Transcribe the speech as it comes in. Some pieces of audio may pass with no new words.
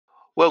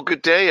Well,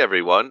 good day,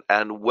 everyone,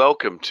 and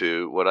welcome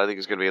to what I think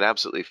is going to be an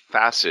absolutely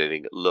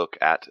fascinating look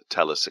at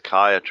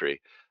telepsychiatry.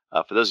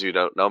 For those of you who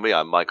don't know me,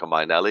 I'm Michael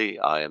Mainelli.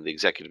 I am the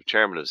Executive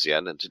Chairman of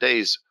ZN, and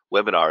today's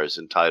webinar is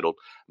entitled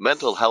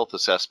Mental Health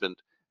Assessment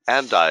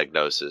and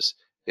Diagnosis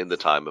in the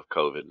Time of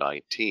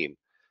COVID-19.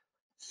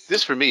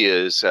 This, for me,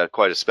 is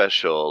quite a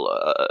special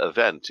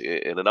event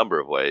in a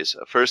number of ways.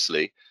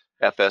 Firstly,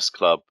 FS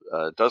Club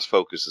does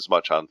focus as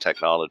much on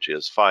technology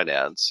as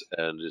finance,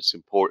 and it's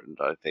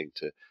important, I think,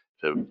 to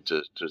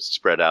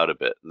spread out a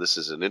bit. And this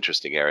is an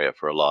interesting area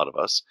for a lot of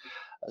us.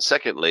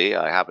 Secondly,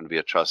 I happen to be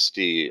a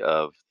trustee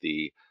of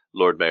the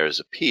Lord Mayor's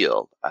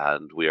Appeal,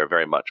 and we are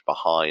very much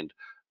behind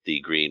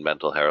the Green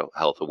Mental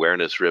Health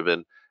Awareness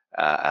Ribbon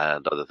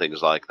and other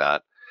things like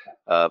that.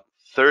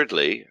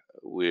 Thirdly,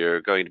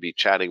 we're going to be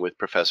chatting with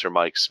Professor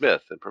Mike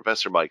Smith, and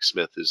Professor Mike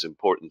Smith is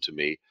important to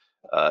me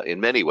in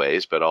many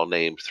ways, but I'll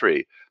name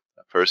three.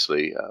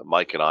 Firstly,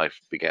 Mike and I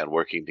began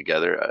working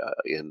together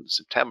in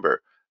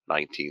September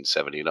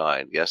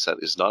 1979. Yes, that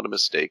is not a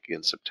mistake,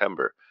 in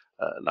September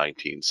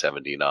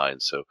 1979,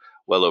 so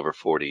well over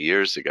 40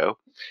 years ago.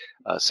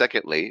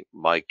 Secondly,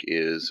 Mike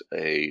is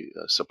a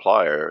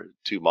supplier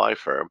to my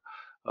firm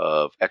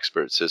of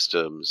expert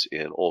systems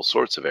in all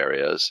sorts of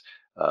areas,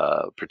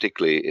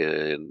 particularly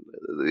in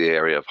the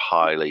area of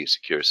highly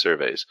secure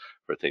surveys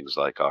for things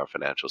like our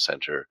financial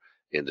center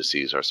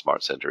indices, our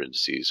smart center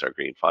indices, our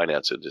green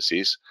finance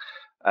indices.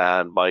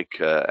 And Mike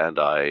and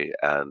I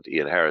and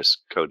Ian Harris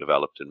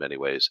co-developed in many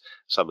ways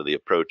some of the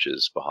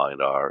approaches behind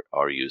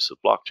our use of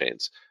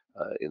blockchains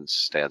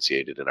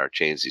instantiated in our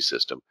Chainsy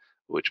system,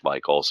 which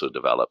Mike also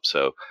developed.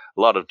 So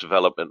a lot of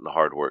development and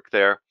hard work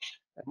there.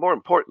 And more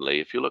importantly,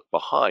 if you look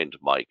behind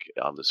Mike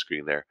on the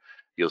screen there,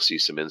 you'll see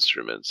some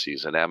instruments.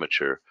 He's an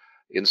amateur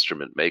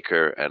instrument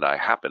maker, and I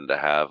happen to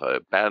have a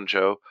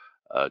banjo,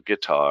 a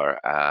guitar,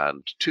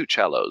 and two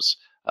cellos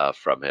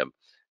from him.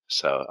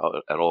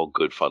 So, and all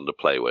good fun to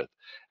play with.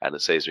 And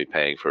it saves me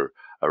paying for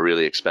a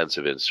really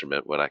expensive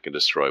instrument when I can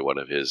destroy one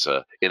of his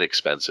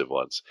inexpensive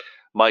ones.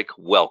 Mike,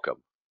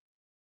 welcome.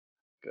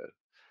 Good.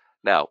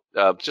 Now,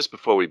 just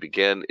before we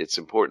begin, it's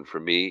important for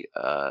me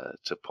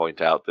to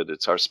point out that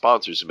it's our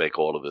sponsors who make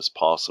all of this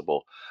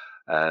possible.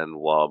 And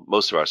while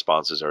most of our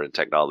sponsors are in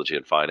technology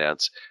and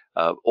finance,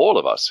 all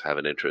of us have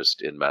an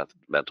interest in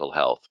mental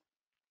health.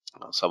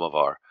 Some of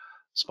our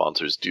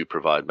sponsors do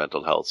provide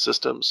mental health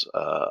systems.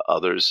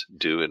 Others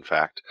do, in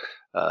fact,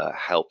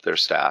 help their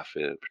staff,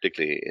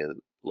 particularly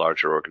in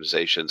larger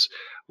organizations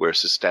where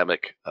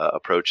systemic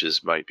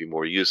approaches might be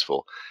more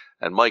useful.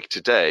 And Mike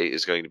today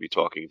is going to be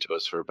talking to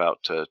us for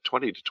about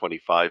 20 to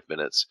 25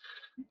 minutes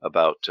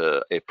about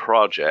a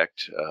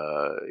project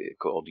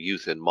called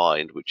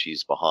Youthinmind, which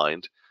he's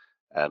behind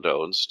and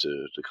owns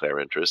to declare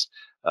interest.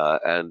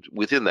 And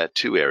within that,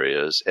 two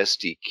areas,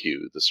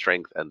 SDQ, the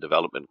Strength and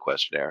Development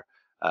Questionnaire,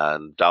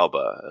 and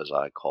DAWBA, as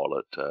I call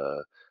it,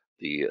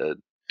 the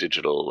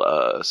Digital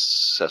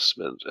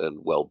Assessment and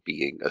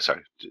Well-being.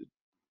 Sorry,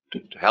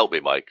 help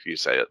me, Mike, you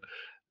say it.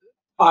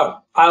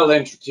 I'll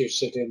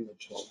introduce it in the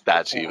talk.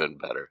 That's even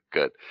better.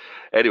 Good.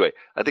 Anyway,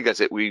 I think that's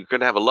it. We're going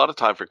to have a lot of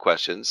time for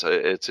questions.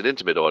 It's an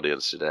intimate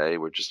audience today.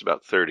 We're just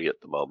about 30 at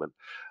the moment.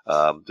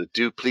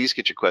 Do please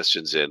get your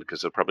questions in,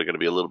 because they're probably going to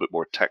be a little bit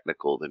more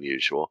technical than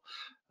usual.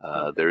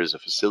 There is a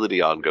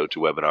facility on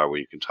GoToWebinar where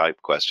you can type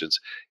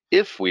questions.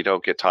 If we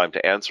don't get time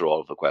to answer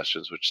all of the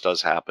questions, which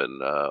does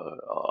happen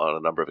on a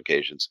number of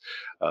occasions,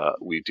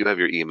 we do have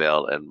your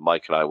email, and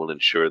Mike and I will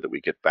ensure that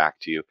we get back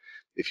to you.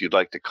 If you'd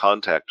like to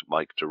contact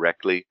Mike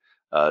directly,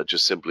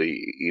 just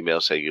simply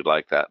email saying you'd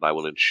like that, and I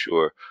will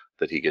ensure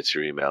that he gets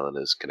your email and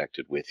is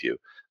connected with you.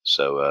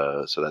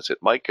 So that's it.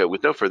 Mike,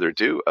 with no further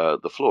ado,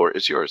 the floor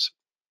is yours.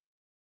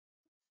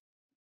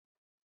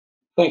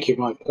 Thank you,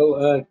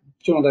 Michael.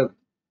 Do you want to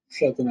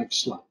show the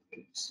next slide,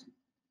 please?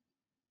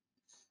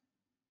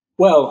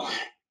 Well,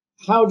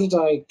 how did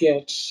I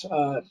get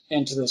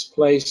into this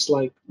place?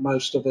 Like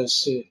most of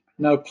us,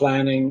 no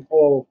planning,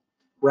 all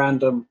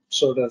random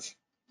sort of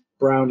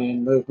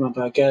Brownian movement,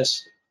 I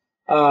guess.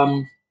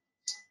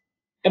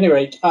 Any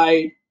rate,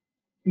 I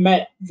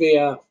met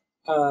via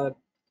a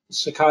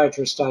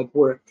psychiatrist I'd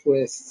worked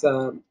with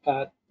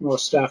at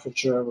North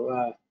Staffordshire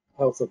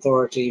Health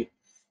Authority,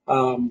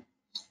 and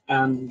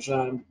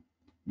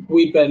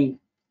we've been,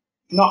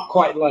 not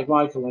quite like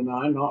Michael and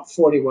I, not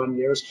 41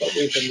 years, but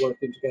we've been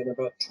working together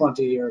about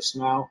 20 years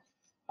now.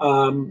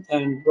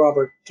 And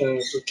Robert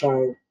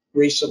retired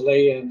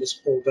recently and is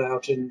pulled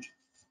out, and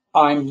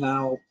I'm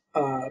now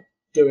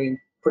doing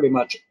pretty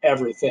much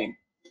everything.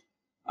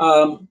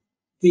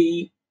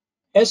 The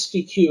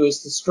SDQ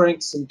is the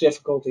Strengths and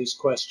Difficulties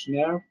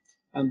Questionnaire,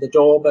 and the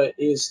DAWBA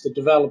is the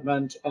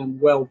Development and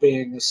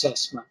Well-being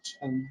Assessment.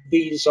 And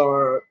these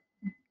are,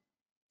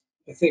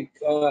 I think,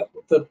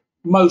 the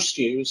most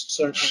used,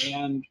 certainly,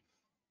 and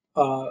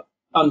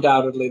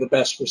undoubtedly the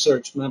best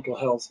researched mental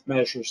health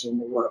measures in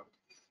the world.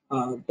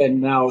 Been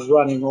now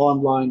running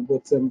online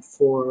with them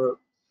for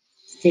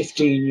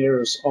 15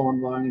 years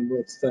online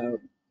with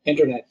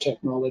internet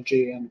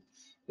technology, and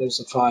there's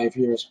a 5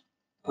 years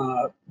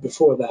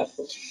before that.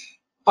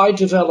 I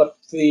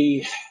developed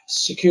the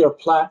secure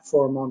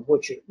platform on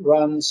which it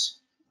runs.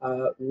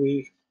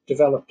 We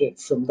developed it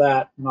from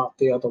that, not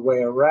the other way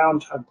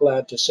around, I'm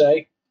glad to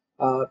say,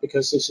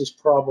 because this is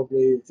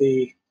probably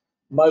the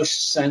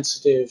most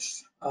sensitive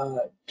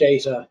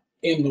data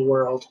in the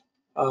world.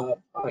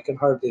 I can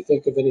hardly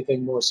think of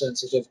anything more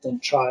sensitive than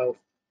child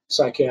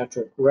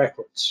psychiatric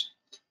records.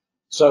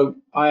 So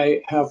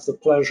I have the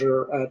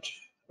pleasure at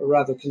a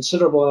rather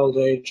considerable old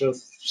age of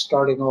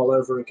starting all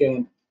over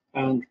again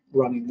and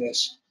running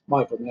this.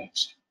 Michael,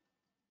 next.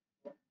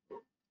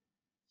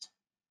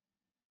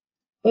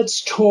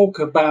 Let's talk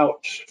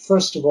about,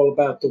 first of all,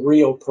 about the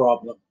real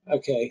problem.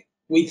 Okay,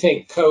 we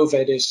think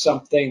COVID is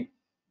something,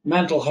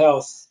 mental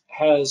health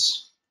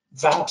has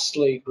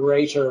vastly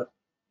greater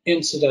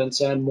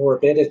incidence and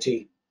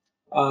morbidity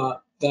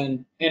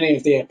than any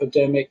of the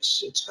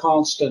epidemics. It's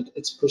constant,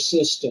 it's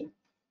persistent.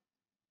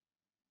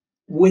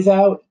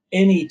 Without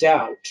any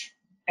doubt,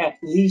 at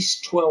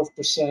least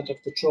 12% of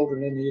the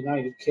children in the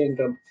United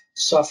Kingdom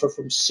suffer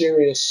from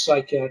serious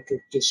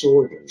psychiatric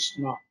disorders.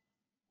 Not,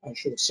 I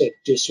should have said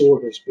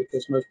disorders,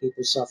 because most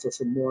people suffer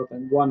from more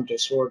than one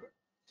disorder.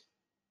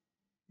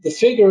 The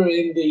figure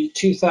in the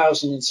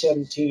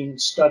 2017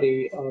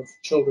 study of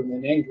children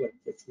in England,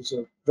 which was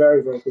a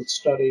very, very good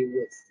study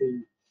with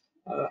the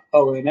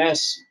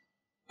ONS,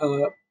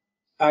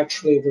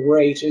 actually the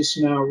rate is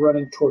now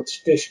running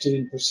towards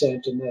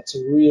 15%, and that's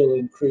a real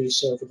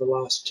increase over the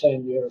last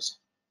 10 years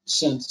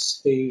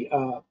since the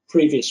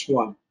previous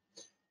one.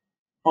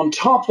 On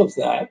top of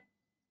that,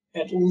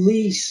 at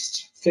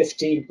least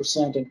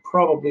 15% and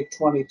probably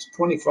 20 to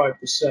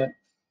 25%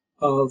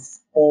 of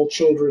all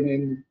children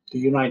in the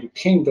United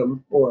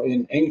Kingdom or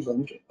in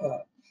England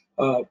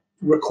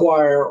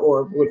require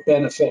or would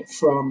benefit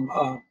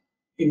from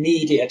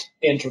immediate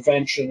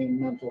intervention in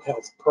mental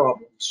health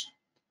problems.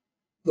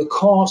 The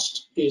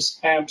cost is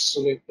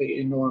absolutely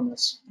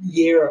enormous.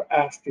 Year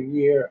after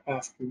year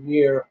after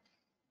year,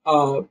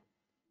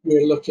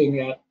 we're looking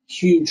at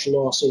huge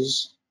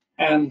losses,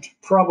 and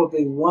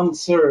probably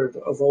 1/3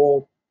 of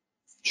all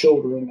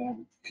children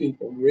and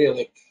people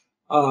really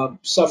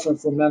suffering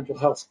from mental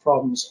health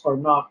problems are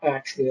not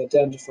actually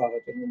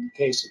identified. And in the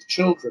case of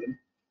children,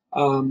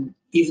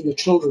 even the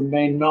children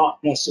may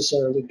not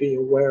necessarily be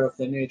aware of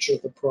the nature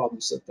of the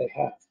problems that they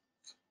have.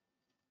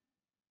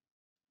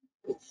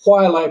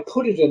 While I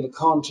put it in the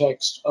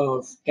context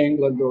of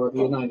England or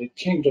the United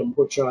Kingdom,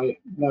 which I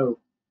know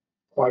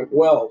quite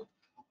well,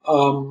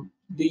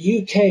 the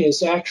UK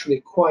is actually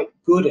quite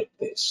good at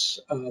this.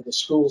 The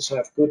schools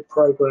have good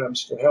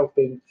programs for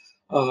helping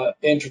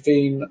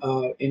intervene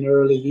in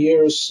early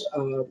years.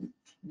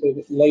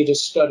 The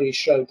latest study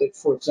showed that,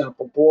 for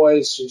example,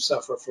 boys who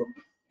suffer from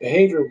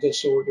behavioral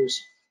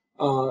disorders,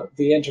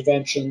 the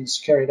interventions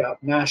carried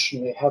out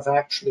nationally have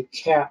actually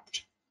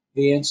capped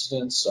the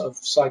incidence of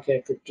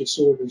psychiatric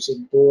disorders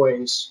in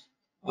boys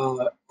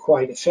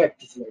quite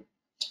effectively.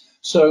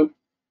 So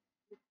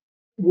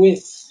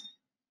with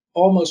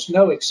almost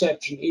no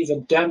exception,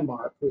 even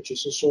Denmark, which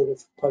is a sort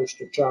of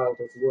poster child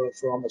of the world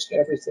for almost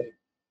everything,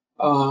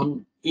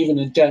 even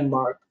in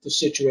Denmark, the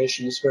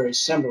situation is very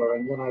similar.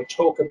 And when I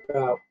talk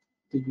about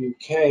the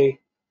UK,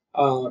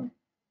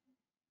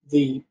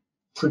 the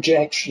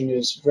projection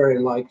is very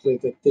likely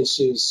that this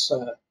is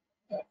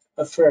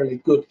a fairly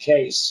good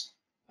case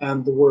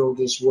and the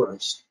world is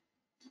worse.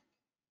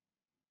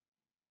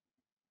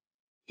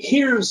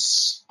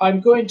 I'm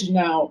going to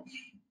now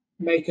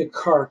make a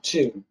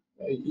cartoon.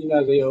 You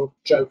know the old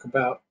joke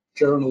about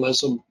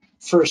journalism,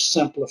 first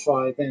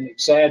simplify, then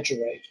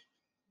exaggerate.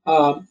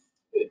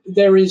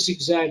 There is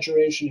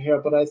exaggeration here,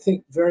 but I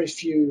think very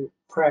few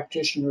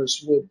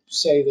practitioners would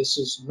say this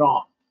is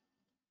not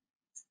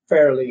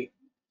fairly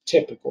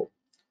typical.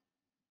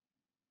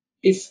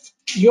 If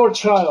your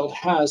child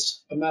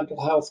has a mental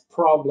health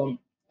problem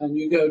and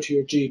you go to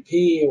your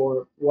GP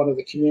or one of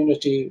the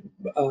community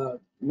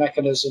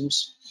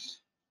mechanisms,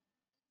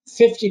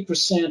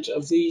 50%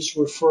 of these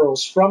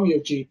referrals from your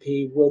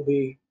GP will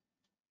be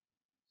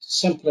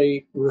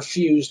simply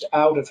refused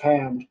out of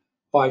hand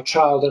by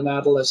child and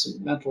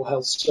adolescent mental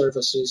health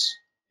services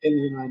in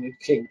the United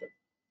Kingdom.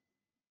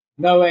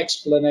 No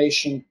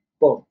explanation,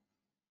 boom.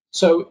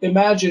 So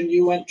imagine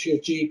you went to your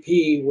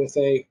GP with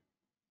a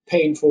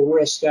painful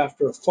wrist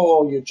after a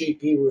fall, your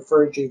GP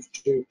referred you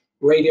to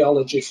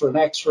radiology for an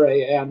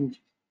x-ray, and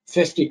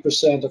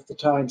 50% of the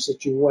times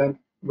that you went,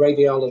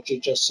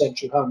 radiology just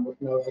sent you home with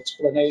no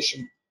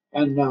explanation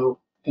and no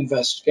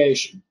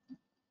investigation.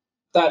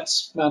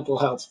 That's mental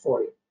health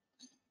for you.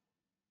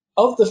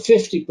 Of the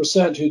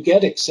 50% who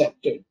get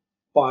accepted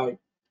by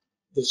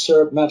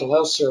the mental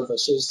health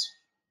services,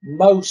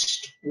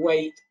 most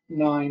wait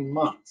 9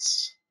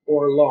 months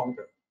or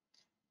longer.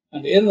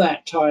 And in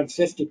that time,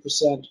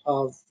 50%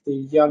 of the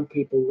young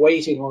people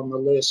waiting on the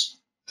list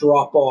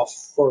drop off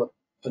for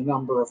a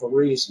number of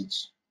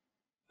reasons.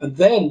 And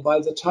then by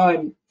the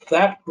time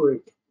that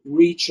group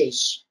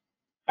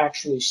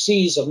actually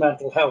sees a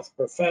mental health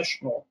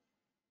professional,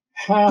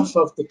 half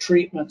of the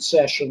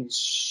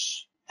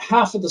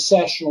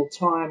sessional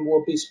time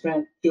will be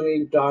spent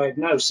doing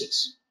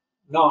diagnosis,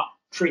 not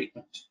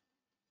treatment.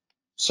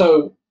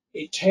 So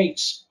it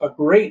takes a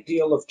great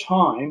deal of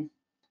time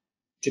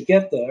to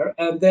get there.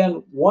 And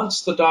then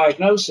once the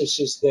diagnosis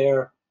is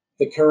there,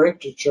 the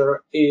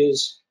caricature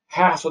is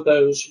half of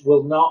those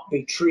will not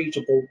be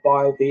treatable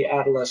by the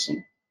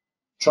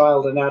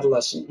child and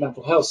adolescent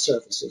mental health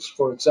services.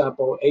 For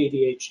example,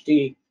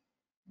 ADHD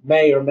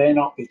may or may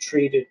not be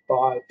treated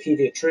by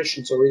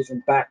pediatricians or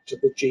even back to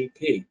the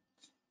GP.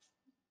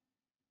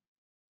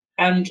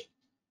 And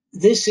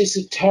this is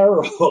a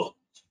terrible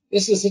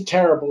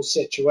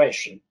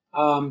situation.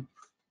 And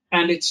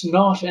it's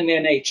not an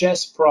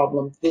NHS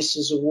problem. This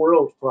is a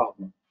world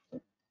problem.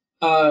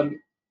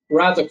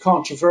 Rather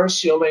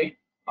controversially,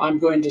 I'm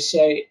going to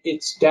say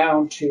it's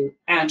down to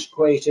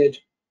antiquated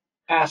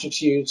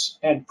attitudes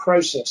and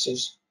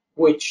processes,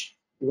 which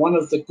one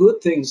of the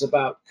good things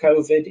about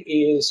COVID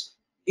is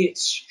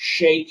it's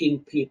shaking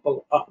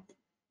people up.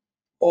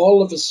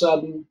 All of a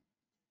sudden,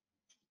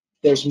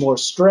 there's more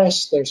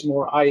stress, there's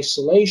more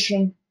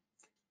isolation.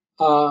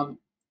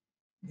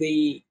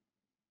 The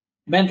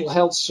mental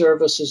health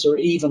services are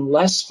even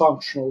less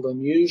functional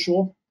than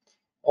usual,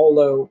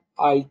 although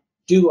I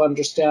do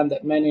understand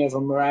that many of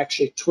them are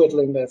actually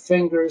twiddling their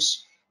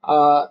fingers.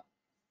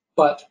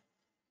 But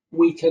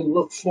we can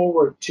look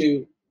forward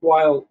to,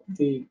 while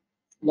the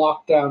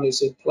lockdown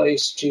is in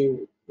place,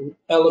 to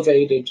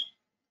elevated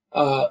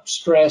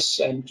stress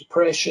and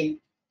depression,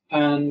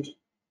 and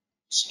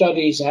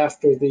studies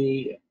after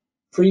the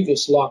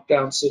previous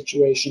lockdown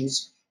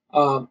situations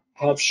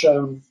have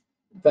shown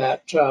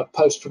that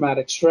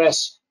post-traumatic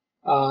stress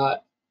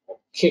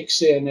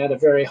kicks in at a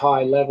very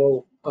high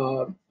level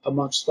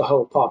amongst the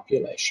whole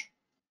population.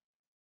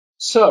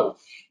 So,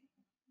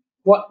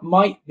 what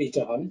might be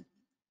done?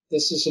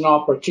 This is an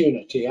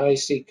opportunity. I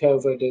see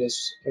COVID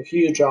as a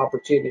huge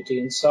opportunity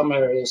in some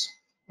areas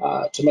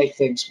to make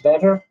things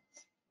better.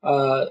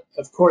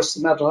 Of course,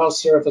 the mental health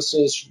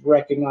services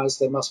recognize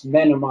they must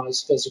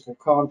minimize physical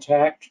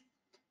contact.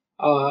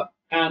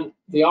 And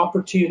the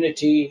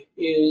opportunity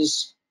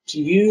is to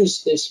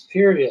use this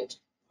period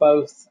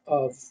both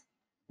of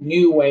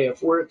new way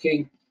of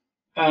working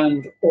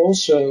and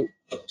also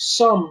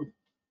some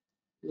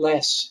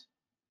less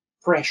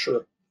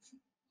pressure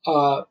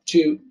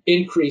to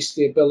increase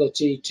the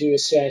ability to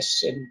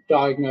assess and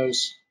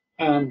diagnose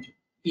and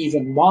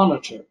even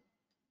monitor.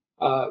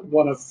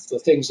 One of the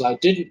things I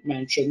didn't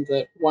mention,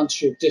 that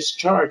once you're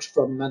discharged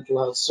from mental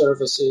health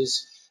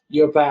services,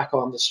 you're back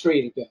on the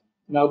street again.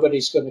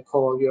 Nobody's going to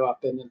call you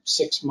up in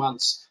 6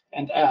 months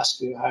and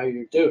ask you how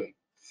you're doing.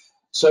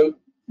 So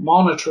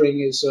monitoring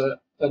is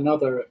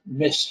another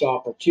missed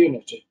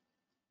opportunity.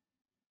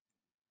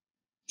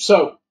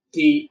 So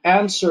the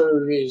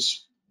answer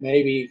is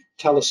maybe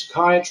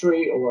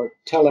telepsychiatry or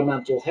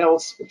telemental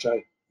health, which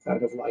I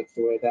kind of like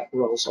the way that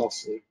rolls off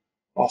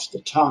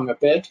the tongue a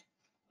bit.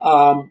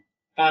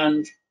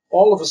 And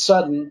all of a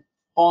sudden,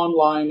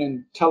 online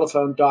and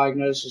telephone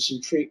diagnosis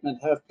and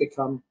treatment have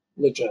become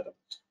legitimate.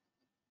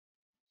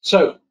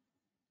 So,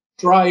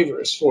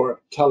 drivers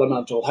for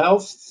telemental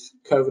health,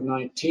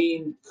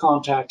 COVID-19,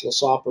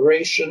 contactless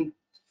operation.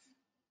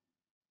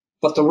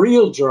 But the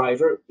real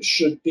driver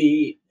should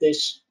be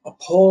this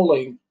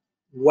appalling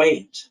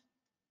wait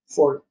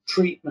for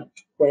treatment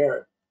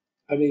where,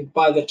 I mean,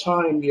 by the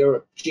time you're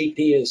at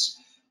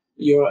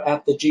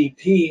the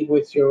GP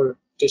with your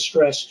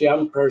distressed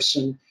young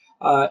person,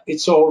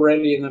 it's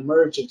already an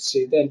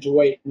emergency. Then to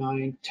wait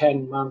 9,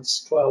 10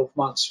 months, 12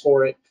 months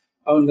for it,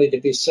 only to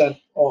be sent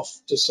off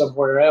to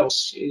somewhere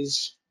else,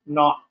 is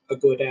not a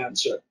good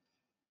answer.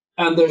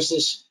 And there's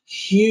this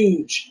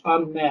huge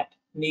unmet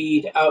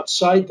need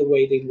outside the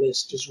waiting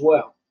list as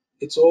well.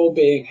 It's all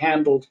being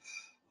handled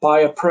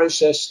by a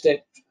process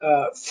that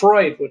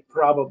Freud would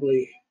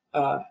probably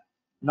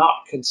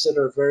not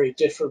consider very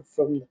different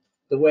from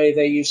the way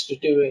they used to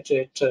do it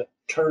at the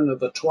turn of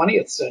the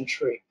 20th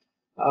century,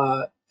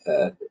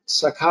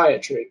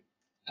 psychiatry.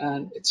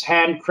 And it's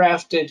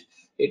handcrafted.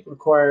 It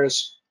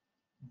requires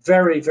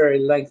very, very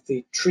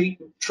lengthy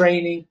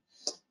training.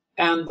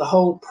 And the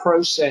whole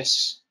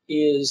process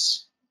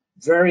is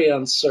very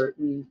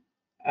uncertain,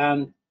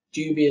 and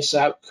dubious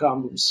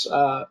outcomes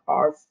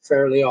are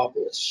fairly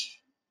obvious.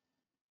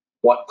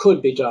 What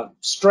could be done?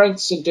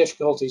 Strengths and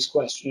Difficulties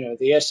Questionnaire,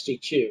 the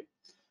SDQ.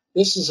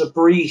 This is a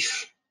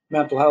brief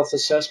mental health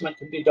assessment,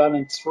 can be done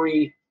in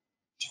 3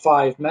 to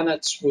 5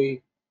 minutes.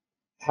 We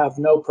have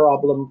no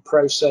problem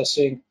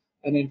processing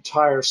an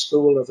entire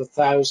school of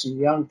 1,000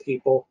 young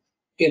people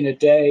in a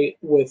day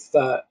with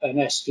an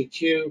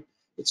SDQ.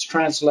 It's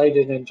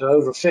translated into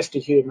over 50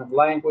 human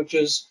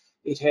languages.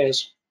 It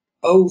has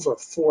over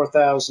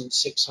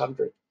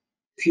 4,600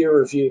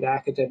 peer-reviewed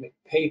academic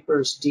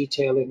papers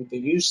detailing the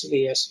use of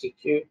the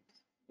SDQ.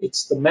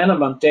 It's the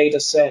minimum data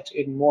set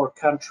in more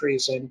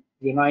countries and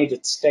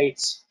United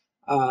States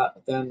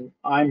than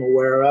I'm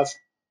aware of.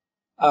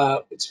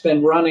 It's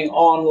been running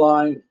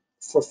online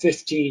for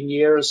 15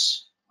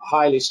 years,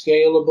 highly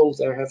scalable.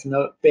 There have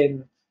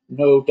been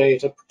no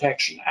data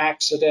protection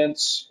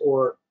accidents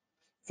or,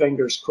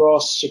 fingers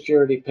crossed,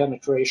 security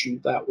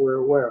penetration that we're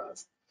aware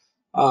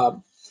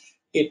of.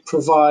 It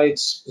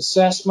provides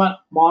assessment,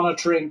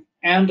 monitoring,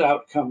 and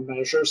outcome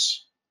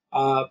measures,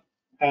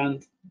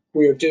 and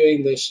we're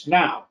doing this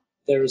now.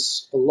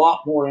 There's a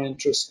lot more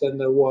interest than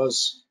there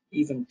was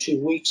even 2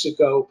 weeks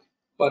ago,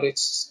 but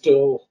it's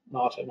still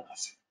not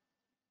enough.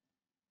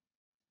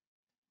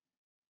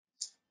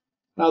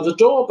 Now, the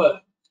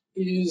DAWBA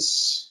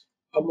is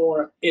a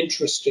more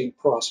interesting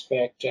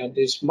prospect and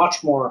is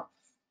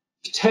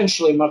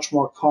potentially much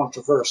more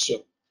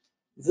controversial.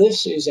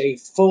 This is a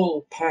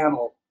full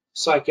panel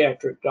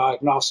psychiatric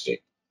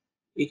diagnostic.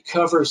 It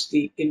covers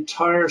the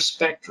entire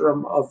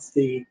spectrum of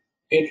the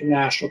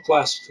International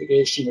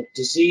Classification of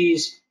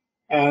Disease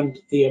and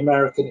the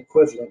American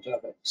equivalent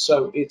of it.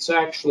 So it's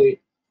actually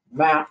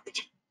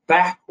mapped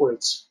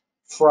backwards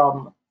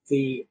from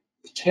the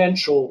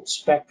potential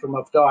spectrum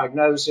of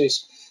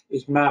diagnosis,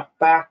 is mapped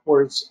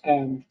backwards,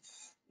 and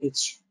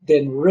it's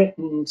been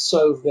written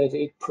so that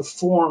it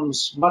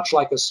performs much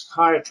like a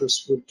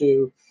psychiatrist would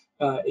do.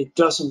 It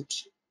doesn't,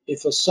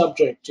 if a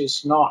subject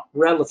is not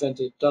relevant,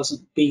 it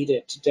doesn't beat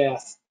it to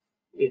death.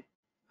 It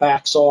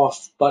backs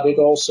off, but it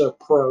also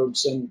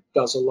probes and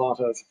does a lot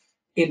of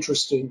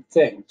interesting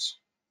things.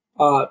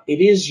 It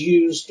is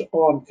used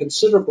on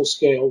considerable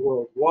scale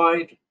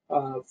worldwide.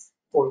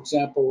 For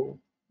example,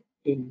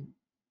 in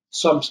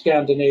some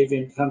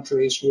Scandinavian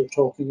countries, we're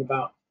talking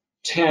about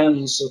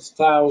tens of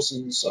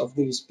thousands of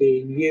these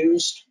being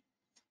used.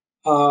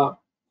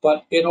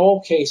 But in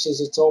all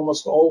cases, it's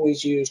almost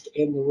always used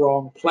in the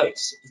wrong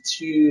place. It's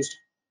used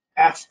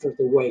after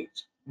the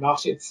weight,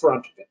 not in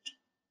front of it.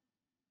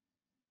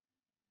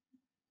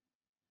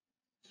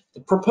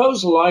 The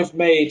proposal I've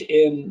made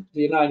in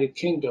the United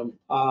Kingdom,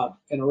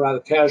 in a rather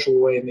casual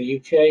way in the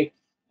UK,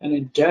 and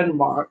in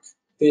Denmark,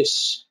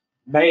 this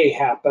may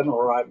happen,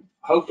 or I'm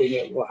hoping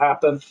it will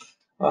happen.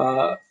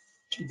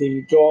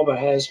 The DAWBA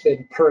has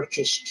been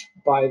purchased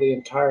by the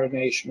entire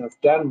nation of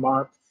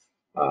Denmark,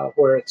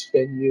 where it's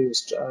been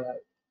used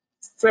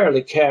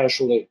fairly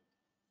casually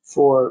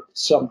for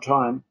some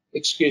time.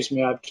 Excuse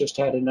me, I've just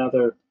had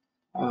another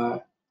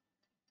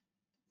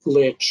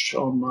glitch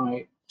on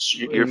my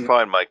screen. You're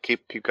fine, Mike.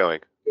 Keep going.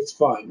 It's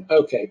fine.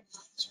 Okay.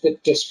 It's a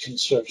bit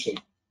disconcerting.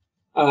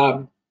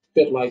 A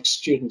bit like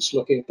students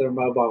looking at their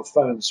mobile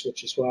phones,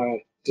 which is why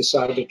I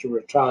decided to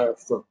retire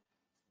from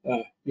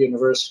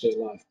university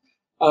life.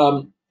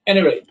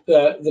 Anyway,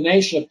 the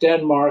nation of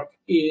Denmark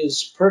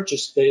is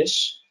purchased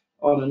this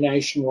on a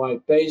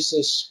nationwide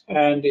basis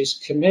and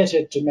is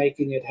committed to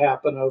making it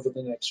happen over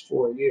the next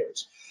 4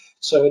 years.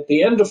 So at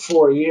the end of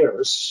 4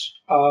 years,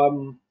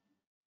 I'm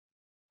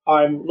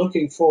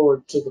looking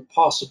forward to the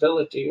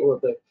possibility or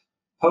the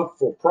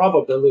hopeful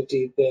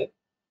probability that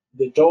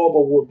the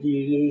DAWBA will be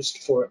used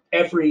for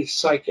every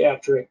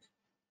psychiatric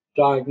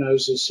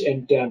diagnosis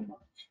in Denmark.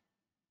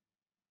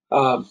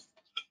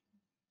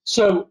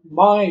 So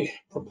my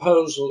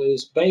proposal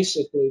is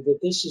basically that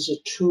this is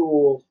a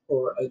tool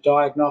or a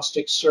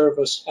diagnostic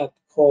service at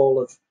the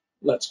call of,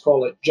 let's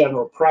call it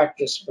general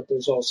practice, but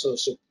there's also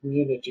some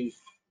community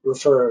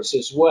referrers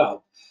as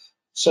well.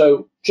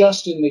 So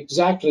just in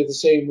exactly the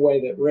same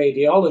way that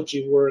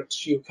radiology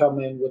works, you come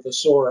in with a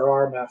sore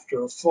arm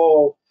after a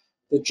fall,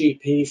 the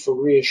GP for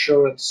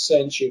reassurance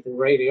sends you to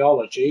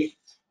radiology,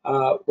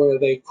 where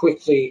they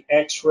quickly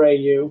x-ray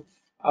you,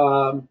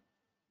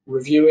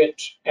 review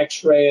it,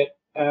 x-ray it,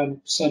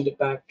 and send it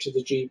back to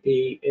the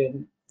GP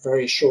in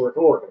very short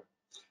order.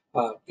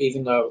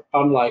 Even though,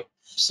 unlike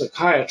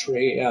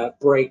psychiatry,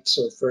 breaks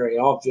are very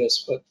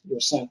obvious, but you're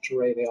sent to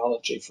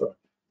radiology for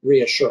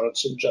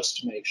reassurance and just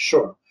to make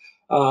sure.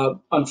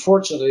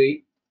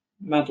 Unfortunately,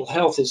 mental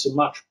health is a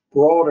much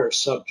broader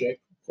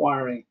subject,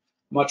 requiring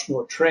much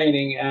more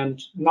training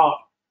and not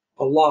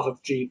a lot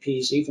of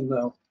GPs, even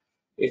though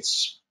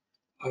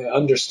I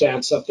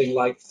understand something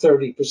like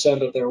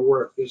 30% of their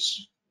work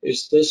is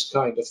this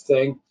kind of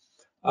thing.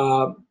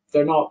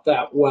 They're not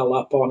that well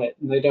up on it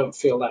and they don't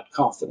feel that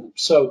confident.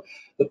 So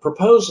the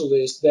proposal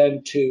is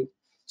then to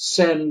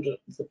send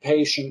the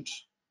patient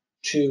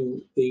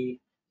to the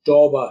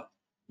DAWBA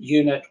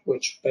unit,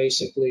 which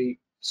basically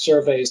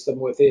surveys them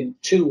within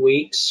 2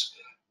 weeks,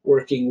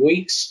 working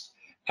weeks,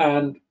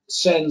 and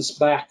sends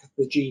back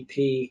the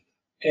GP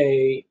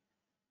a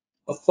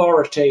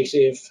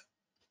authoritative,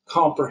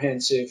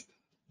 comprehensive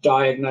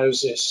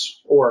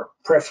diagnosis, or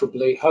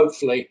preferably,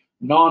 hopefully,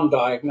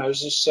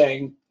 non-diagnosis,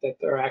 saying that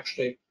they're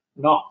actually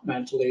not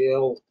mentally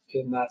ill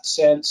in that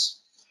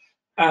sense.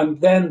 And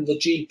then the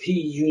GP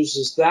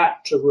uses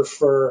that to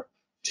refer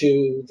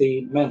to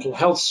the mental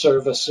health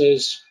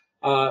services,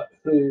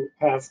 who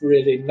have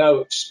really no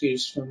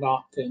excuse for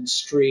not then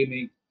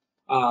streaming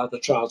the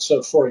child.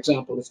 So, for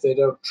example, if they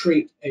don't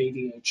treat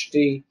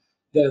ADHD,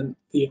 then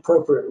the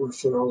appropriate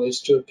referral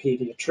is to a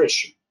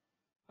pediatrician,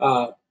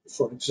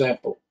 for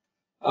example.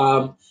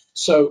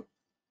 So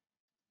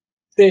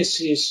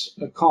this is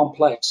a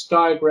complex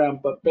diagram,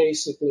 but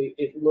basically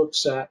it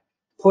looks at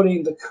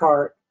putting the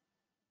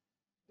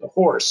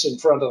horse in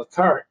front of the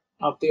cart,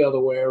 not the other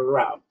way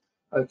around.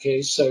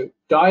 Okay, so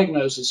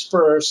diagnosis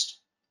first,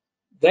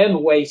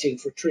 then waiting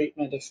for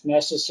treatment if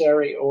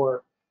necessary,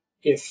 or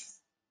if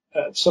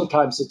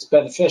sometimes it's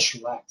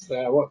beneficial, actually.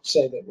 I won't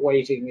say that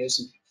waiting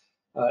isn't,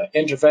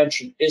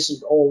 intervention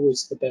isn't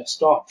always the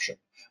best option,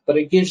 but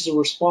it gives a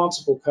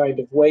responsible kind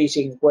of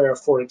waiting where,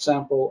 for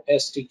example,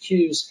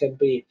 SDQs can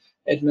be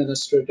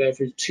administered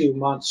every 2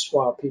 months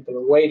while people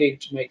are waiting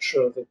to make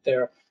sure that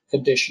their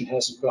condition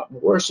hasn't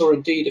gotten worse, or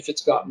indeed, if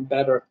it's gotten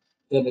better,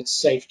 then it's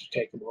safe to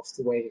take them off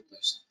the waiting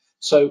list.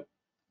 So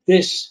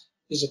this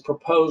is a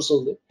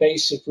proposal that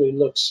basically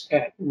looks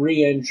at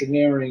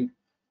re-engineering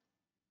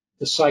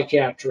the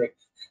psychiatric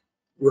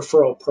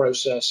referral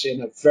process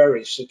in a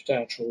very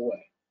substantial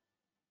way.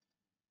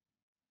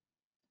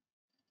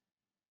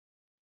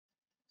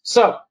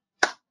 So,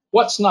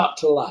 what's not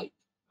to like?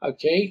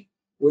 Okay,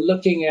 we're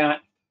looking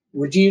at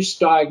reduced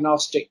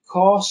diagnostic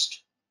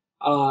cost,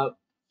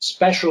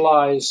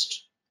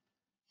 specialized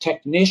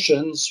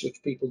technicians,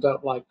 which people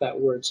don't like that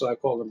word, so I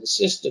call them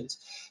assistants,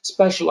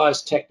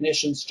 specialized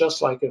technicians,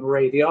 just like in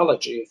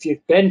radiology. If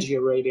you've been to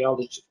your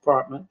radiology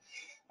department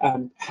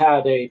and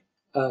had an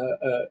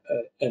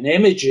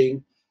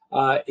imaging,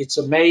 it's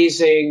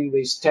amazing.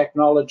 These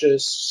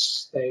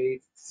technologists,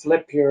 they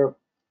flip your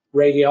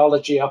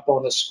radiology up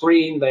on a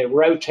screen, they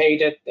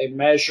rotate it, they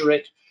measure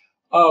it.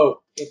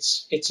 Oh,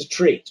 it's a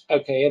treat.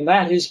 Okay, and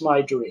that is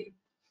my dream.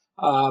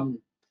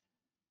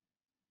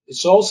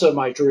 It's also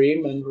my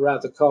dream, and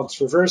rather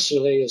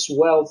controversially as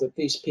well, that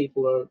these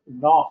people are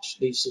not,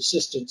 these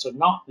assistants are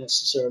not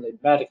necessarily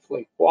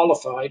medically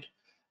qualified.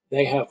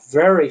 They have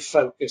very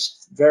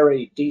focused,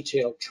 very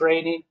detailed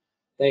training.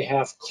 They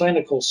have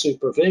clinical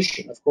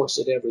supervision, of course,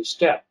 at every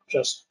step,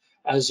 just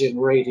as in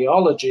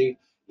radiology.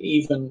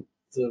 Even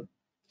the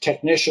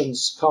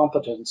technician's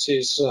competence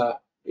is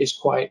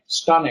quite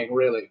stunning,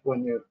 really,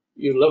 when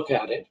you look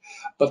at it.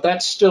 But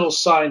that's still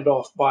signed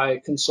off by a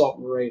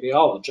consultant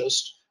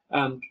radiologist,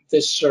 and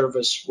this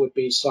service would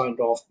be signed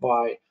off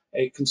by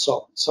a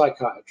consultant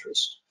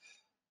psychiatrist.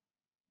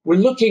 We're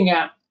looking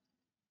at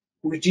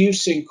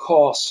reducing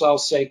costs, I'll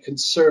say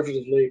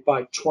conservatively,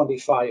 by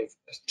 25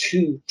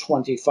 to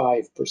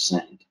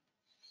 25%.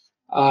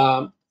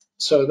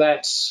 So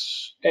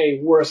that's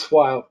a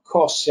worthwhile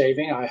cost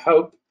saving, I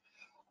hope.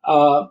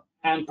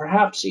 And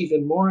perhaps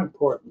even more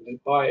importantly,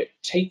 by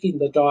taking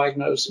the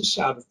diagnosis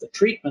out of the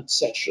treatment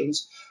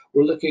sessions,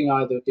 we're looking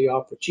either at the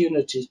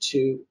opportunity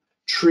to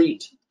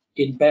treat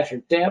in better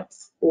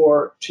depth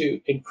or to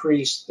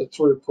increase the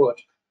throughput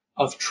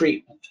of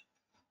treatment.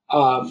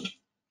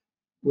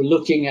 We're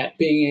looking at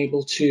being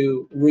able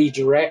to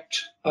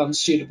redirect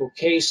unsuitable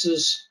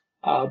cases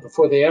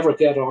before they ever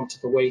get onto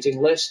the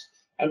waiting list.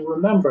 And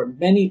remember,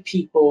 many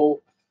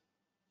people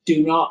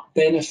do not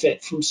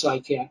benefit from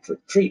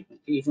psychiatric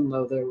treatment, even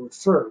though they're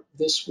referred.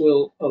 This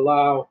will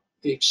allow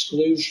the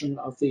exclusion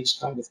of these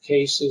kind of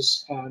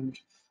cases, and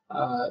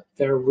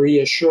their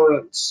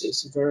reassurance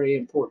is a very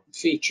important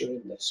feature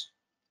in this.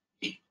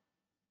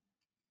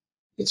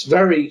 It's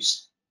very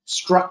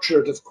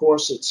structured, of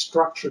course. It's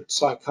structured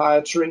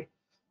psychiatry.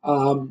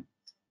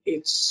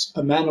 It's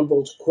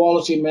amenable to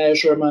quality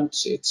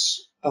measurements.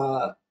 It's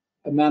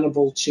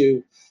amenable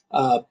to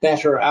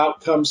better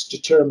outcomes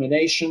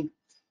determination,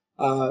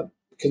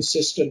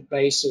 consistent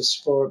basis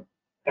for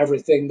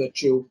everything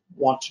that you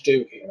want to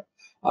do here.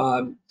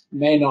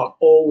 May not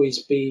always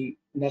be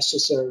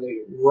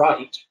necessarily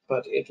right,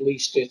 but at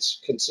least it's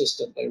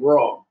consistently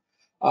wrong.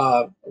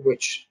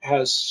 Which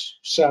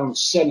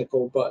sounds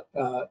cynical, but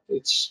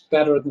it's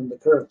better than the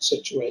current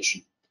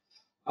situation.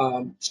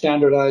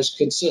 Standardized,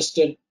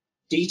 consistent,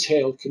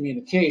 detailed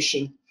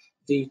communication.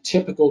 The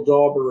typical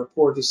DAWBA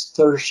report is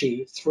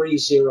 30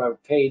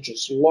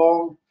 pages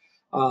long.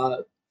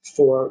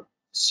 For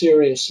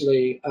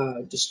seriously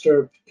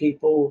disturbed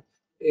people,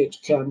 it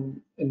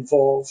can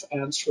involve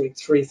answering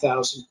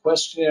 3,000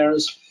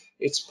 questionnaires.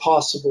 It's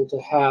possible to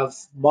have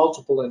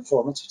multiple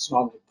informants. It's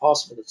not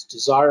impossible, it's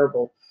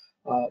desirable.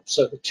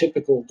 So the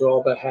typical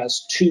DAWBA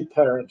has 2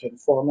 parent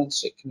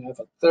informants. It can have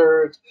a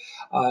third.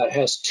 It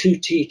has 2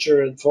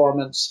 teacher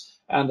informants.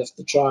 And if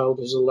the child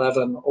is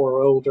 11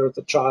 or older,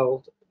 the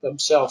child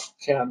themselves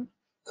can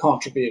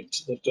contribute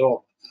to the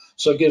DAWBA.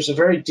 So it gives a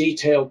very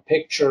detailed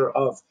picture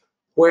of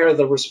where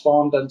the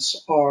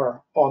respondents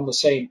are on the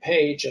same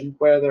page and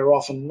where they're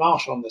often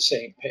not on the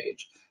same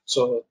page.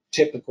 So a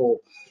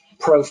typical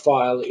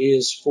profile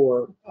is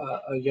for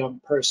a young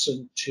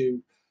person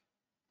to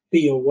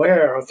be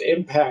aware of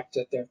impact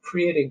that they're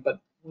creating, but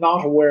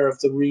not aware of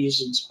the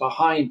reasons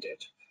behind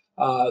it.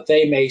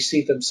 They may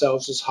see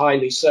themselves as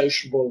highly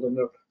sociable and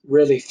a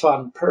really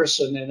fun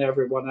person, and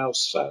everyone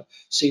else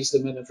sees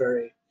them in a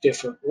very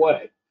different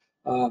way.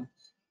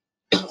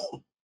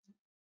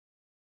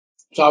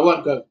 So I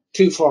won't go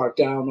too far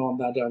down on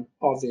that. I'm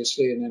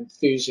obviously an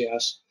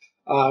enthusiast.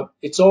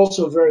 It's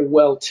also a very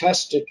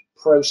well-tested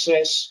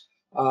process.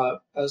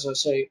 As I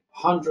say,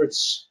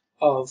 hundreds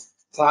of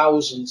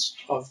thousands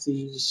of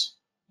these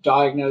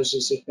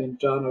diagnoses have been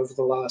done over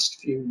the last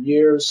few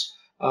years.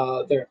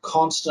 They're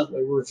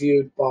constantly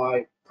reviewed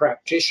by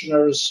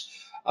practitioners.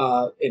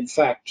 In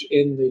fact,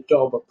 in the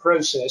DAWBA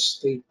process,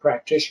 the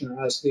practitioner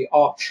has the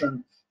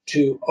option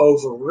to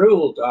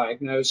overrule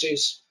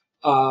diagnoses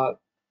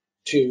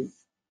to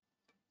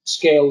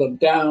scale them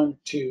down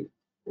to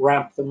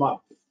ramp them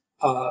up,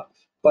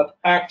 but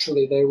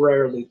actually they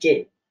rarely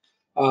do.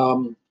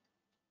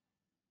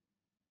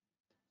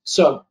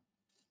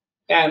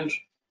 And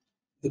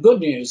the good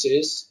news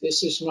is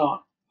this is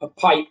not a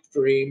pipe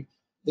dream.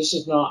 This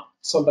is not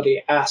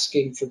somebody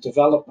asking for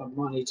development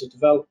money to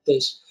develop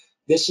this.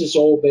 This has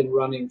all been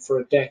running for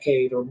a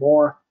decade or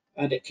more,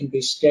 and it can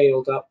be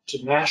scaled up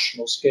to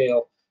national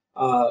scale,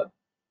 at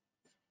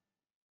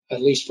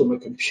least from a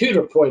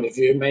computer point of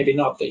view, maybe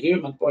not the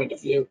human point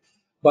of view,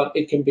 but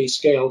it can be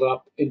scaled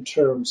up in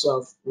terms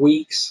of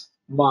weeks,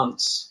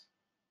 months,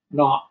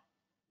 not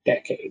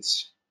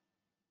decades.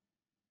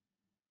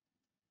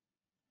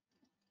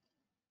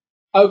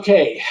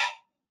 Okay,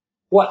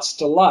 what's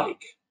to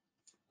like?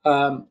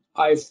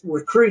 I've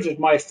recruited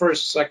my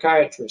first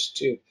psychiatrist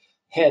to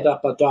head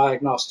up a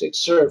diagnostic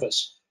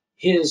service.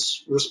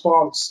 His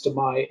response to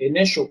my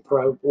initial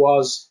probe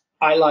was,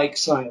 I like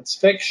science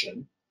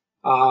fiction,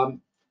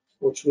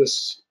 which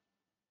was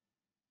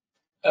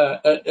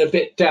a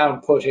bit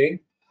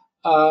down-putting.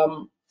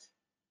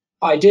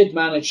 I did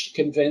manage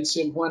to convince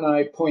him when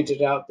I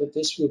pointed out that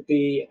this would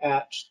be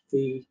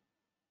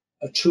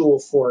a tool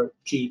for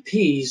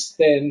GPs,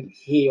 then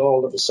he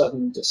all of a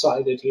sudden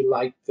decided he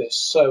liked this.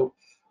 So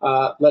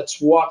let's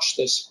watch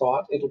this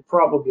spot. It'll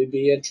probably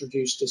be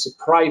introduced as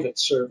a private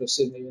service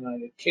in the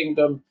United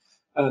Kingdom.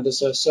 And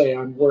as I say,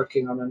 I'm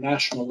working on a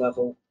national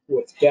level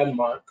with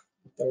Denmark.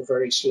 They're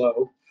very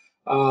slow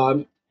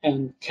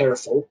and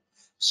careful.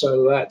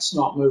 So that's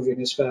not moving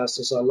as fast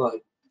as I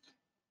like.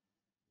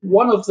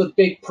 One of the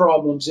big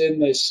problems in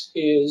this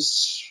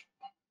is,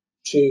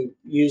 to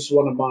use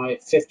one of my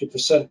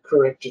 50%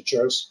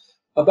 caricatures,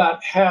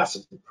 about half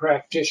of the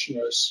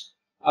practitioners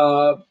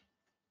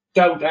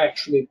don't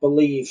actually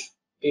believe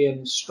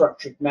in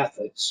structured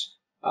methods.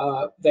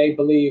 They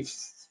believe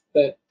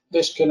that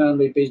this can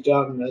only be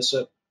done as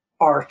an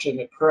art and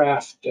a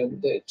craft,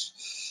 and that,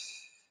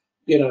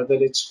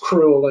 that it's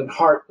cruel and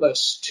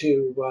heartless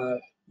to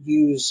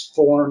use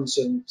forms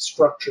and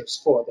structures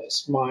for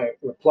this. My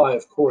reply,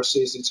 of course,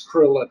 is it's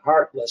cruel and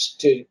heartless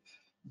to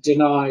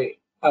deny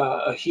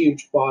a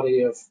huge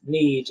body of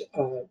need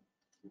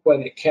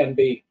when it can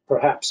be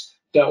perhaps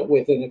dealt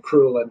with in a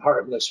cruel and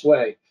heartless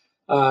way.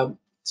 A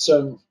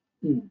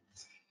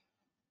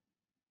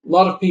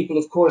lot of people,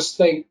 of course,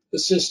 think the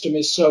system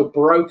is so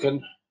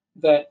broken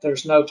that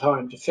there's no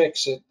time to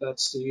fix it.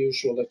 That's the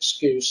usual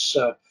excuse.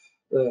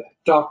 The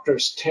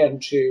doctors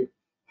tend to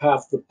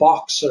have the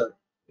boxer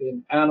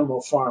in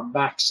Animal Farm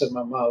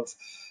maximum of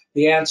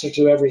the answer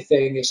to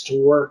everything is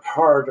to work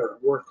harder,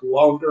 work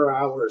longer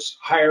hours,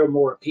 hire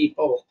more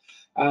people,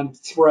 and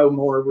throw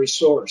more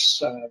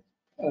resource,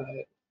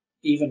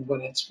 even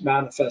when it's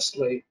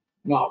manifestly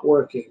not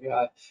working.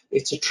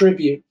 It's a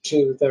tribute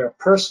to their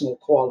personal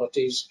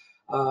qualities,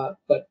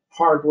 but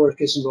hard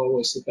work isn't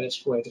always the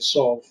best way to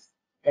solve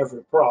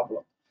every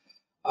problem.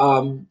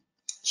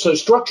 So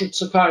structured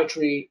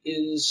psychiatry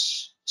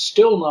is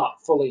still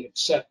not fully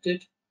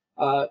accepted.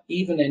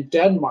 Even in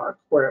Denmark,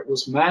 where it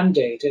was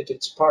mandated,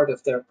 it's part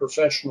of their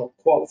professional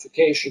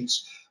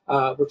qualifications,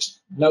 which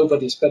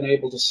nobody's been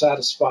able to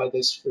satisfy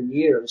this for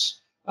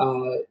years.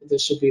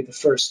 This will be the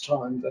first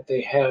time that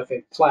they have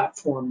a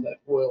platform that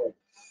will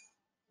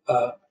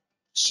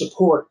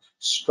support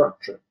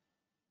structure.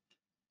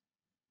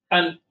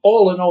 And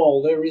all in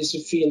all, there is a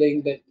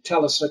feeling that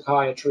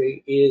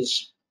telepsychiatry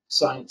is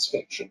science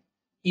fiction,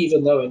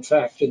 even though, in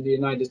fact, in the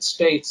United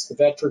States, the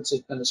Veterans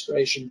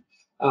Administration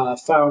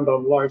found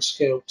on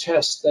large-scale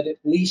tests that at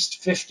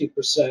least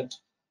 50%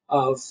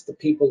 of the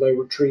people they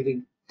were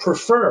treating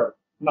prefer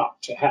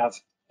not to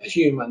have a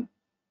human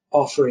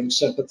offering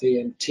sympathy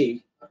and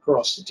tea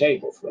across the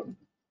table from them.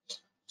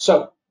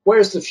 So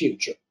where's the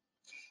future?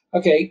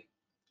 Okay,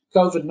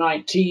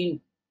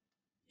 COVID-19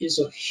 is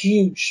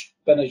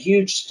been a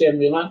huge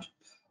stimulant.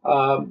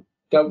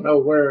 Don't know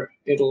where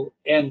it'll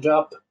end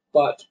up,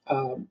 but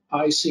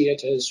I see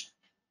it as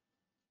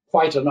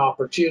quite an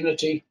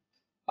opportunity.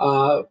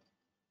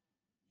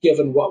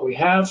 Given what we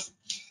have,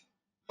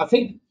 I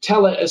think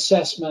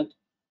teleassessment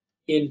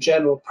in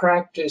general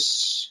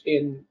practice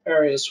in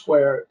areas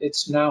where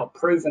it's now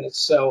proven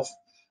itself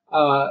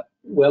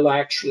will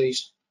actually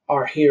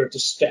are here to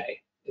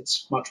stay.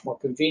 It's much more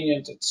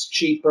convenient, it's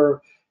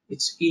cheaper,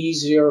 it's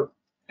easier,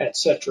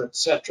 etc.,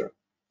 etc.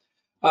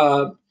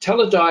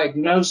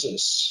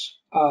 Telediagnosis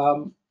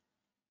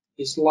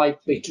is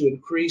likely to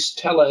increase.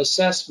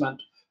 Teleassessment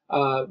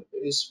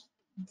is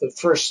the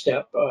first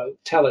step,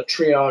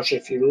 teletriage,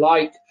 if you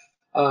like.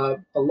 A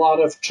lot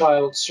of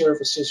child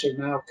services are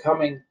now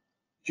coming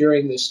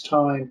during this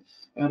time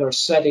and are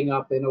setting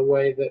up in a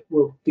way that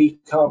will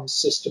become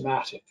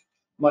systematic.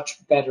 Much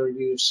better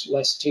use,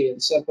 less tea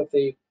and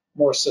sympathy,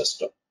 more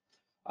system.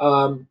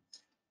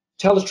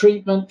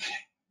 Teletreatment,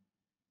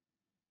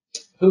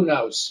 who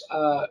knows?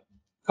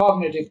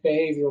 Cognitive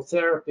behavioral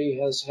therapy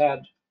has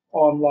had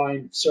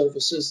online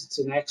services. It's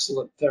an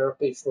excellent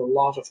therapy for a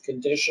lot of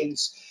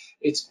conditions.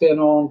 It's been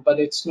on, but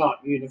it's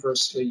not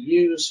universally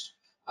used.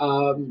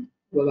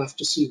 We'll have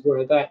to see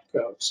where that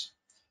goes.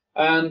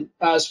 And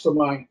as for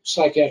my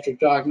psychiatric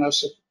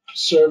diagnostic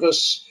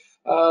service,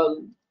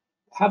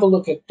 have a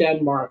look at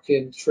Denmark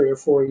in 3 or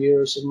 4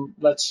 years and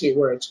let's see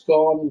where it's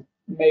gone.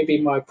 Maybe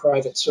my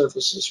private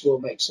services will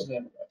make some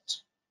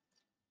inroads.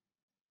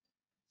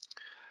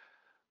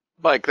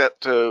 Mike,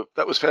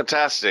 that was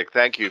fantastic.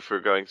 Thank you for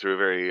going through a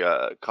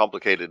very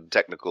complicated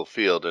technical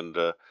field, and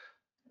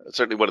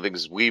certainly one of the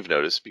things we've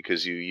noticed,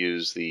 because you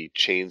use the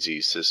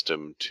Chainsey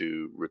system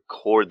to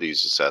record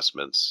these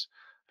assessments.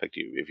 In fact,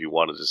 if you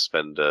wanted to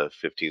spend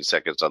 15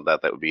 seconds on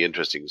that, that would be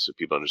interesting, so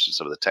people understood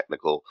some of the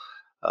technical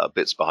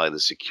bits behind the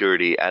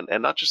security, and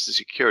not just the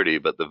security,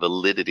 but the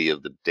validity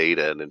of the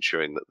data and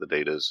ensuring that the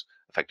data is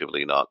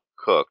effectively not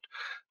cooked.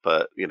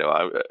 But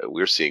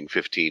we're seeing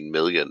 15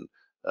 million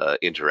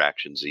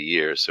interactions a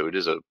year, so it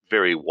is a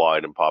very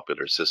wide and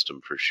popular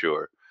system for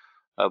sure.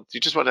 Do you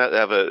just want to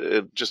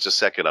have just a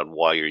second on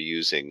why you're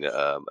using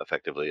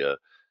effectively a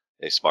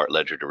smart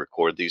ledger to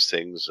record these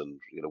things, and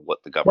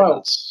what the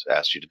government's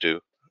asked you to do?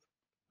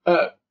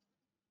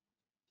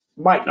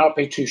 Might not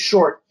be too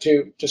short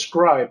to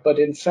describe, but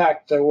in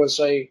fact there was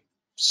a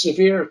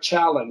severe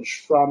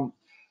challenge from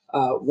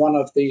one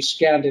of the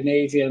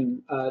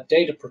Scandinavian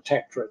data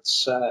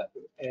protectorates.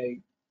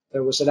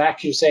 There was an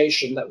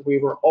accusation that we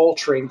were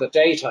altering the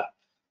data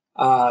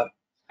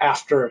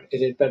after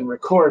it had been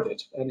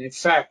recorded, and in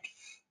fact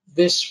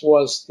this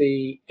was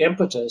the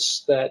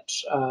impetus that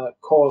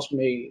caused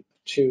me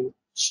to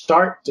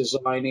start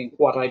designing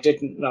what I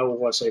didn't know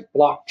was a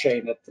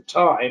blockchain at the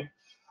time.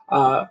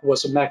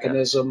 Was a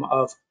mechanism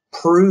of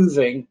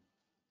proving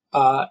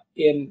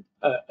in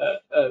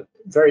a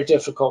very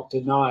difficult to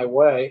deny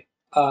way,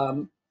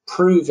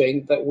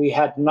 proving that we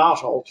had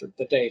not altered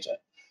the data.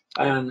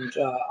 And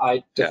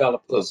I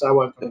developed this. I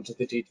won't go into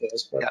the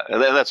details. But yeah,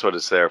 and that's what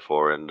it's there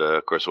for. And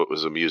of course, what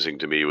was amusing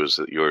to me was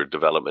that your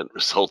development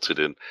resulted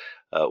in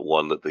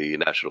one that the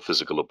National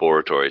Physical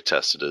Laboratory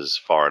tested as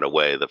far and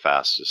away the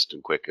fastest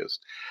and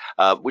quickest.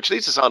 Which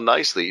leads us on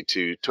nicely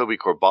to Toby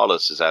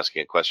Corbalis is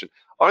asking a question.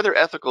 Are there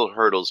ethical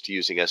hurdles to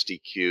using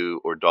SDQ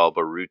or DAWBA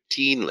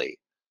routinely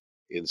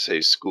in,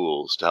 say,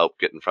 schools to help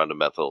get in front of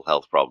mental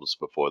health problems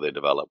before they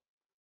develop?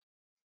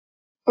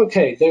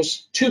 Okay,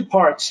 there's two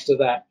parts to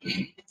that.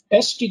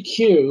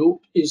 SDQ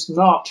is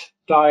not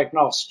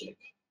diagnostic.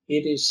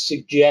 It is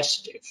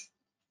suggestive.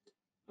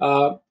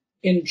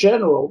 In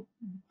general,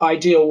 I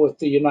deal with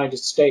the United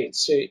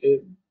States.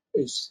 It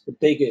is the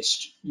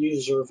biggest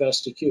user of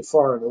SDQ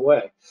far and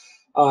away.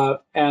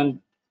 And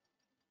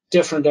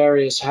different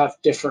areas have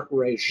different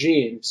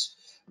regimes.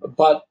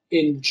 But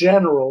in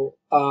general,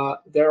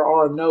 there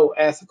are no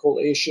ethical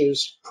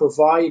issues,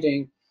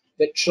 providing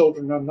that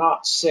children are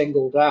not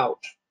singled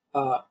out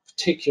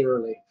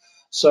particularly.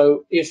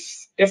 So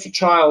if a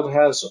child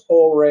has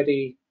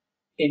already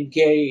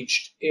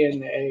engaged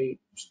in a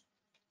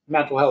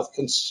mental health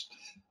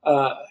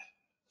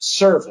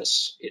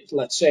service,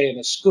 let's say in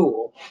a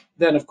school,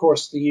 then of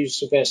course the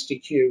use of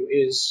SDQ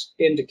is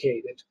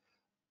indicated.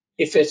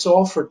 If it's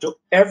offered to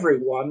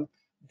everyone,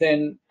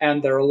 then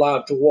and they're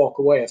allowed to walk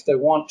away if they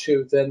want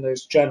to, then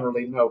there's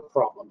generally no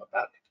problem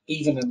about it,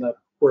 even in the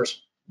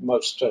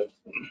most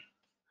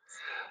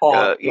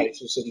odd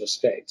places in the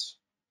States.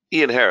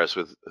 Ian Harris,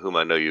 with whom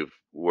I know you've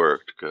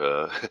worked,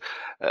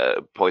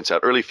 points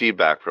out early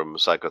feedback from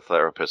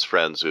psychotherapist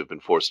friends who have been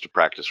forced to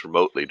practice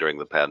remotely during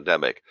the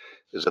pandemic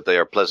is that they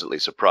are pleasantly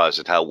surprised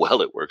at how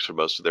well it works for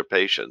most of their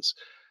patients.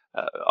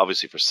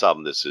 Obviously, for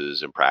some, this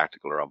is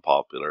impractical or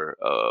unpopular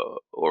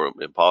or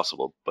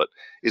impossible. But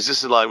is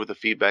this in line with the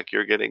feedback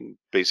you're getting,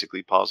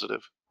 basically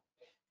positive?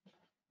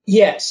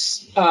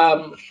 Yes.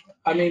 I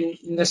mean,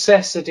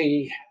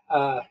 necessity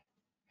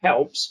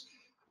helps.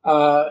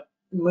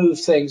 Move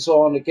things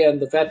on. Again,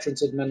 the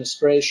Veterans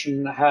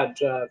Administration had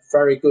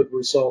very good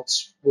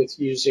results with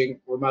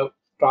using remote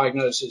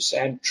diagnosis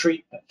and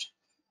treatment.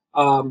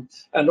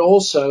 And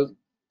also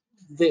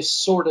this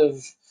sort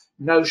of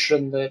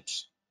notion that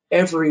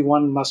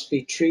everyone must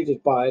be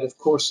treated by it, of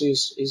course,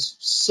 is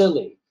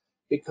silly,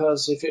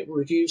 because if it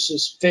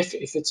reduces, if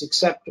it's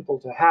acceptable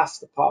to half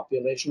the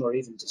population or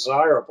even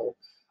desirable,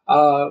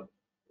 the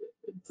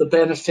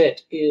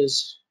benefit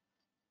is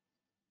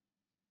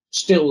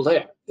still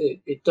there.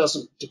 It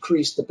doesn't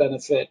decrease the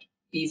benefit,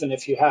 even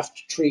if you have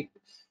to treat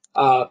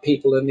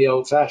people in the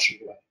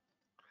old-fashioned way.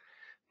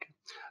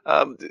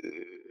 An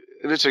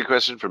interesting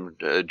question from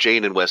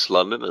Jane in West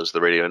London, as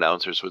the radio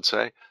announcers would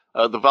say.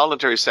 The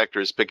voluntary sector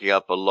is picking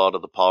up a lot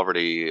of the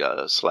poverty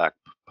slack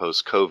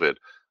post-COVID.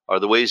 Are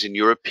there ways, in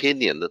your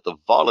opinion, that the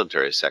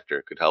voluntary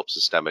sector could help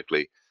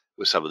systemically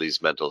with some of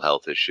these mental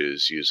health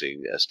issues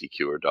using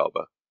SDQ or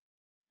DAWBA?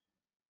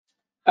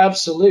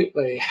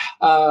 Absolutely.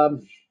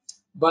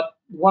 But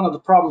one of the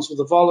problems with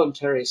the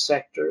voluntary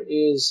sector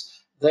is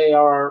they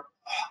are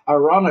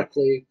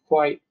ironically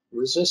quite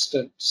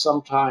resistant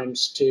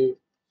sometimes to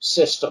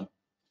system.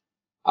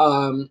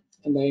 And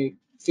they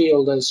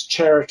feel as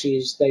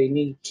charities they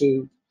need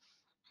to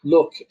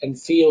look and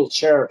feel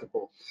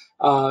charitable.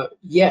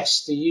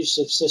 Yes, the use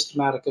of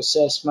systematic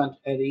assessment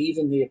and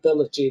even the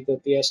ability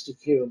that the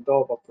SDQ and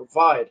DAWBA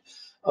provide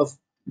of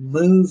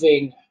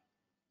moving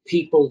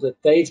people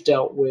that they've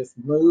dealt with,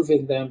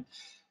 moving them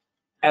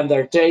and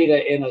their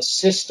data in a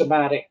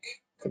systematic,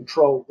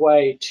 controlled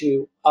way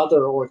to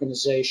other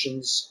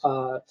organizations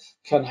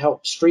can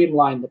help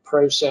streamline the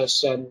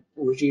process and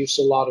reduce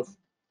a lot of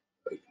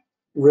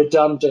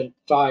redundant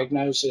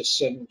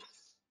diagnosis and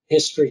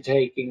history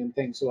taking and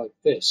things like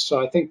this.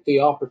 So I think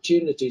the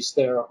opportunities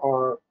there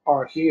are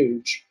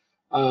huge,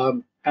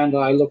 and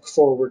I look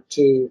forward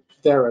to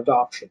their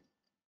adoption.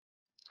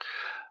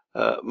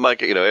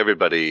 Mike,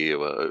 everybody,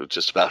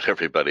 just about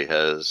everybody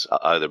has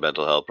either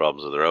mental health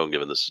problems of their own,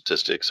 given the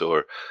statistics,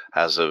 or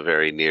has a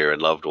very near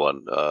and loved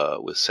one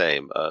with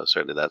same.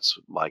 Certainly that's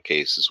my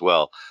case as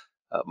well.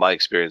 My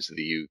experience in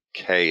the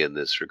UK in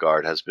this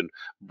regard has been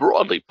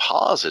broadly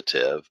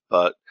positive,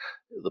 but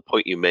the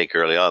point you make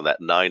early on, that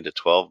 9 to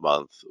 12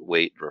 month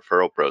wait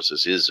referral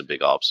process is a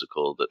big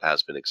obstacle that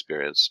has been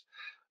experienced.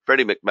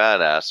 Freddie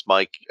McMahon asks,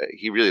 Mike,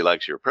 he really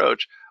likes your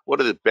approach. What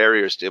are the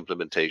barriers to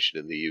implementation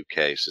in the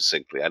UK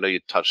succinctly? I know you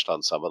touched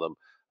on some of them,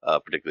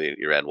 particularly at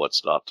your end,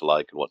 what's not to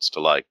like and what's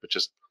to like, but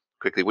just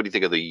quickly, what do you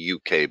think of the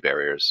UK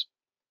barriers?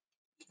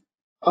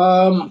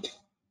 In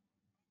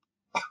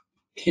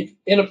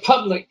a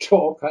public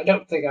talk, I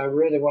don't think I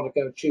really want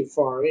to go too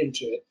far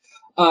into it.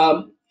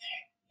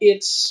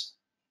 It's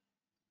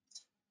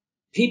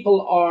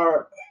people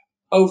are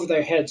over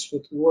their heads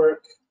with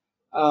work.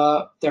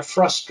 They're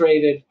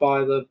frustrated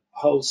by the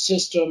whole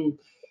system.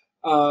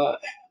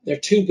 They're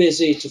too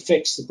busy to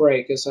fix the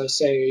break. As I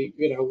say,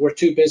 we're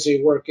too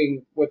busy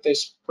working with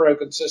this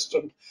broken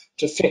system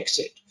to fix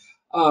it.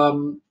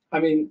 I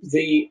mean,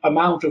 the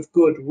amount of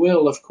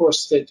goodwill, of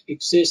course, that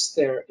exists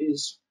there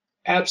is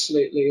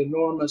absolutely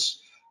enormous.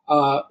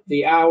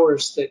 The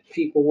hours that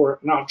people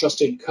work, not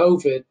just in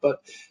COVID,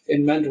 but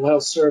in mental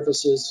health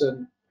services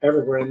and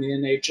everywhere in the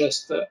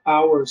NHS, the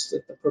hours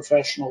that the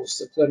professionals,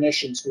 the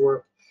clinicians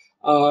work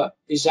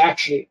is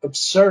actually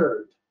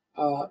absurd.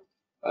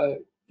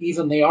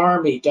 Even the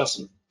army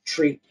doesn't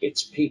treat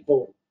its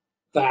people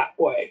that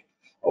way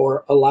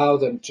or allow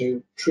them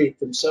to treat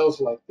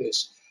themselves like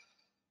this.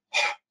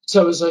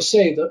 So as I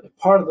say,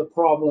 part of the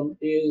problem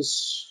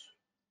is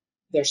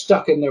they're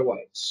stuck in their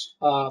ways.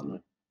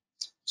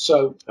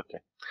 Okay.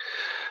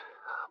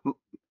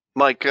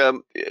 Mike,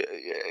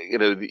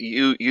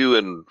 you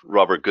and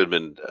Robert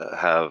Goodman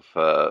have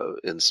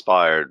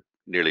inspired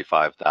nearly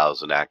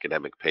 5,000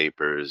 academic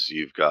papers.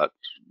 You've got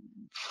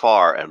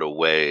far and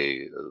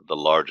away the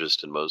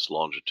largest and most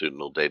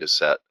longitudinal data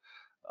set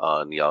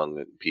on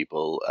young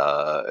people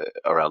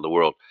around the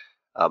world.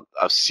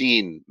 I've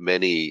seen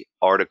many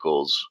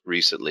articles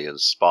recently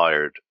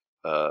inspired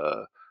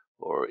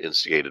or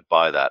instigated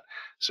by that.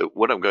 So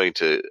what I'm going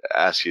to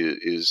ask you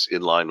is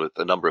in line with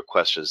a number of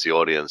questions the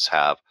audience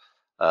have.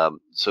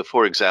 So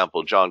for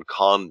example, John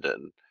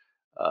Condon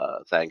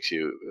thanks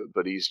you,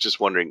 but he's just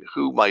wondering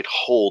who might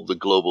hold the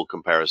global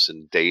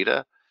comparison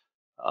data.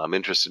 I'm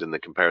interested in the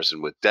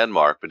comparison with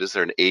Denmark, but is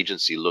there an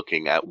agency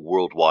looking at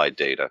worldwide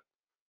data?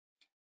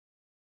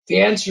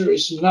 The answer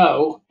is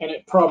no, and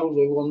it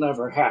probably will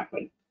never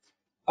happen.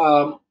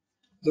 The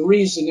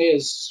reason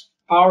is,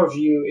 our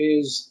view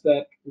is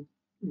that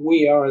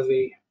we are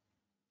the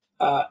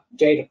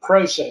data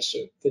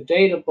processor. The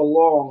data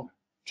belong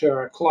to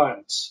our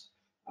clients,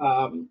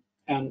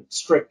 and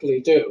strictly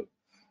do.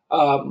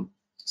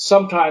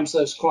 Sometimes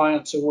those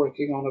clients are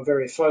working on a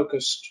very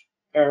focused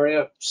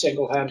area,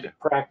 single-handed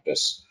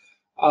practice.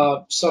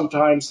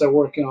 Sometimes they're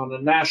working on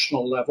a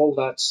national level.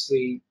 That's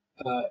the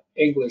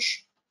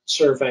English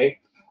survey,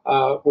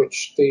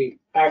 which the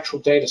actual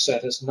data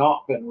set has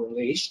not been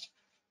released.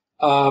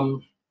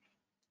 And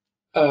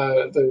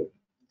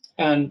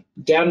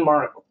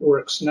Denmark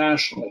works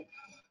nationally.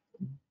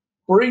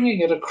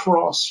 Bringing it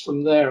across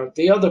from there,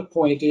 the other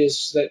point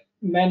is that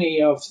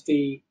many of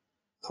the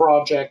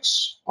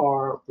projects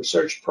are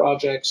research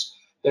projects.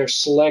 They're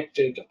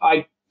selected.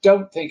 I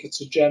don't think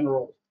it's a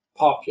general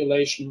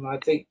population. I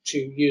think to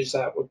use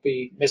that would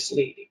be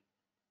misleading.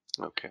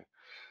 Okay.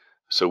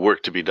 So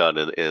work to be done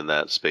in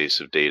that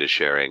space of data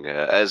sharing,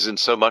 as in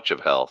so much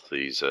of health,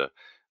 these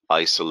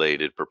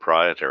isolated,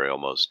 proprietary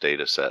almost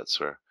data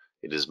sets, or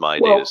it is my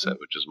data set,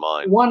 which is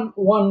mine.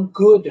 One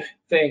good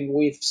thing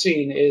we've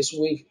seen is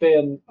we've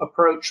been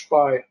approached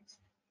by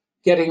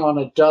getting on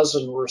a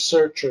dozen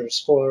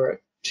researchers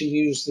to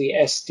use the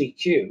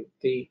SDQ,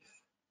 the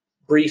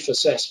brief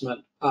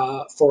assessment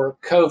for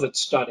COVID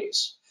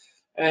studies.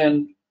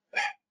 And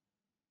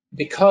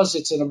because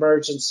it's an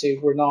emergency,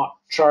 we're not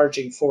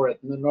charging for it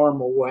in the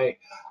normal way,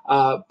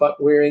 but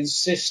we're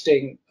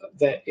insisting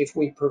that if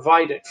we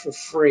provide it for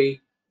free,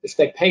 if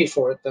they pay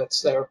for it,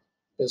 that's their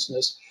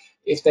business.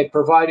 If they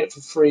provide it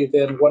for free,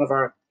 then one of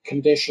our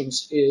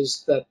conditions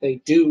is that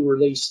they do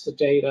release the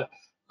data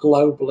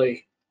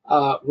globally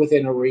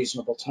within a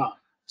reasonable time.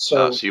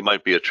 So you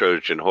might be a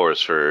Trojan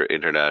horse for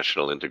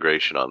international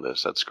integration on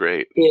this. That's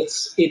great.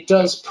 It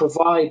does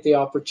provide the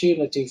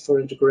opportunity for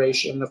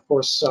integration. Of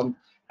course, some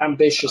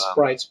ambitious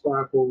bright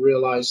spark will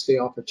realize the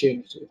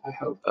opportunity, I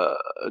hope.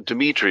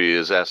 Dimitri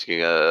is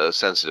asking a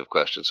sensitive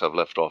question, so I've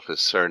left off his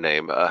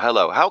surname.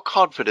 Hello, how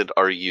confident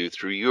are you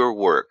through your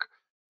work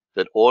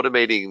that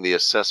automating the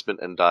assessment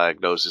and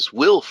diagnosis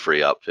will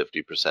free up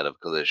 50% of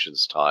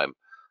clinicians' time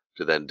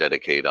to then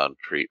dedicate on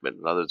treatment?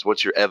 In other words,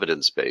 what's your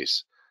evidence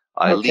base?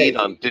 I lead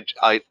Okay.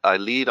 on I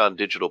lead on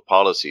digital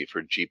policy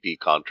for GP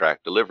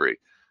contract delivery,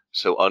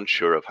 so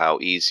unsure of how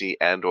easy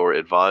and or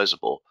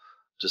advisable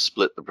to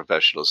split the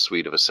professional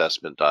suite of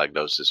assessment,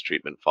 diagnosis,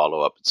 treatment,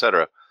 follow-up,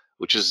 etc.,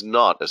 which is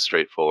not as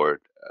straightforward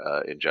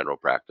in general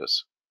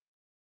practice.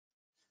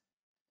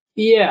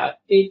 Yeah,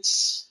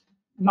 it's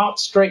not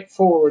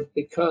straightforward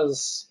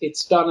because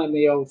it's done in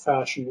the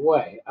old-fashioned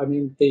way. I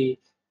mean, the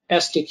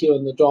SDQ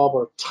and the DAWBA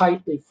are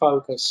tightly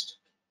focused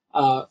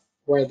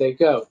where they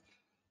go.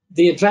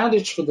 The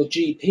advantage for the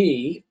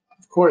GP,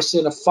 of course,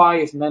 in a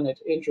 5-minute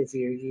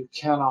interview, you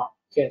cannot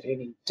get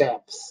any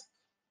depth.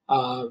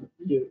 All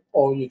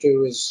you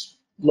do is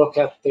look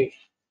at the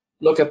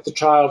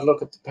child,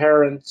 look at the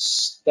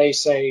parents. They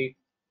say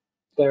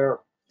they're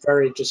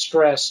very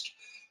distressed.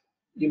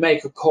 You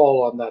make a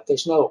call on that.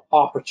 There's no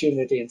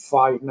opportunity in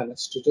 5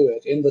 minutes to do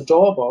it. In the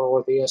DAWBA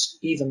or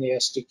even the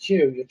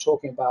SDQ, you're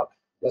talking about,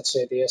 let's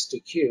say the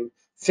SDQ,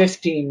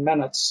 15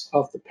 minutes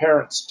of the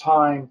parent's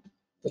time,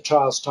 the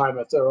child's time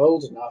if they're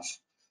old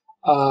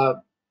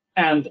enough,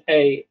 and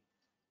a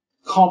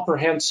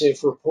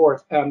comprehensive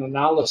report and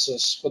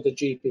analysis for the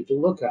GP to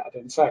look at.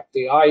 In fact,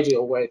 the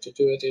ideal way to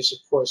do it is, of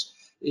course,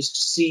 is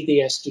to see the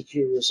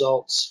SDQ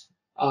results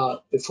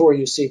before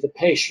you see the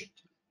patient,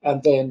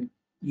 and then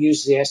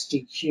use the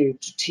SDQ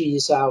to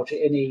tease out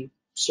any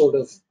sort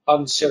of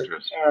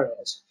uncertain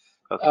areas.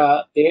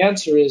 Okay. The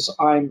answer is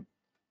I'm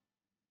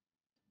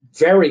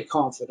very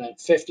confident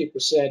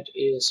 50%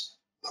 is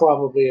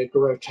probably a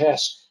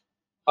grotesque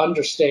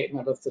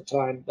understatement of the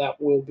time that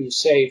will be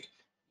saved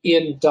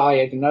in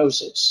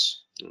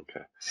diagnosis.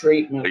 Okay.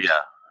 Treatment.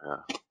 Yeah.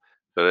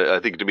 But I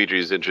think Dimitri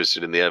is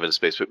interested in the evidence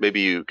base, but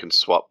maybe you can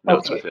swap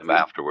notes with him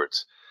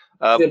afterwards.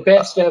 The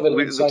best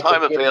evidence The I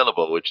time could give.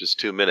 available, which is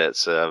 2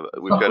 minutes,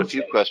 we've got a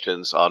few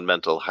questions on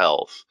mental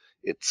health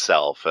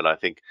itself, and I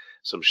think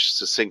some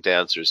succinct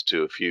answers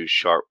to a few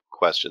sharp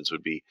questions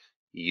would be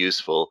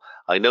useful.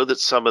 I know that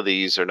some of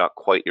these are not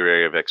quite your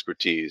area of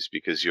expertise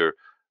because you're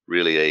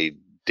really a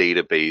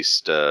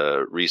data-based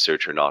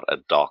researcher, not a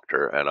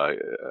doctor, and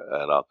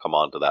I'll come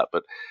on to that.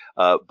 But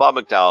Bob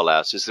McDowell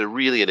asks, is there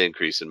really an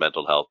increase in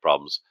mental health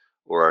problems,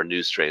 or are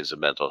new strains of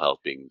mental health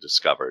being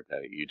discovered?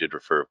 You did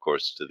refer, of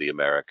course, to the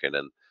American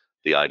and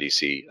the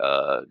IDC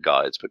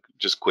guides, but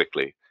just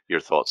quickly, your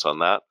thoughts on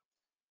that?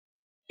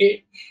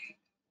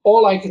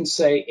 All I can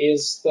say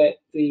is that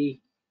the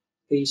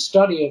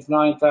study of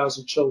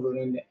 9,000 children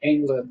in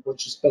England,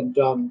 which has been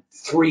done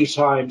 3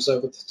 times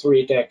over the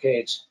 3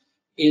 decades,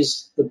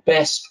 is the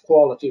best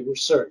quality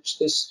research.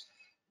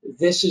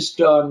 This is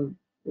done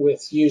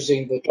with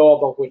using the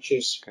DAWBA, which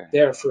is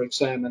there for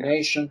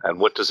examination. And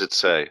what does it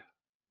say?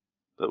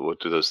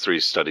 What do those 3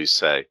 studies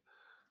say?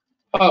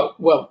 Oh,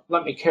 well,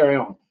 let me carry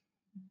on.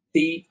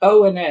 The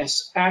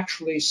ONS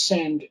actually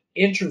send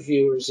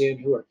interviewers in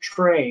who are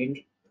trained,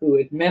 who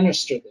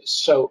administer this.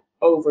 So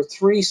over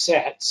 3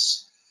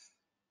 sets,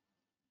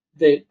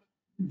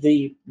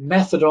 the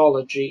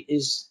methodology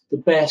is the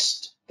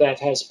best that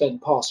has been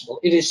possible.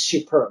 It is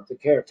superb. The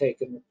care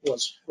taken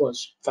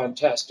was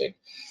fantastic.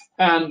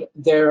 And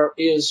there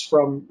is,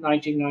 from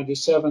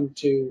 1997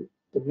 to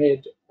the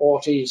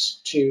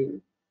mid-aughties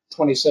to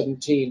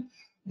 2017,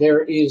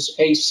 there is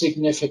a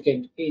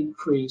significant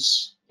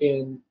increase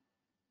in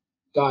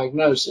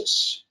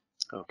diagnosis.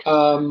 Okay.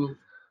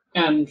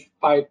 And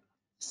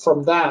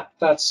from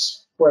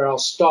that's where I'll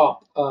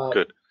stop.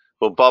 Good.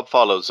 Well, Bob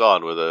follows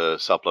on with a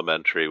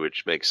supplementary,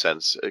 which makes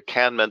sense.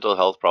 Can mental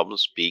health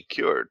problems be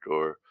cured,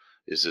 or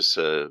is this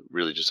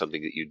really just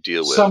something that you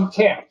deal with? Some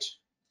can't.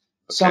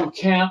 Some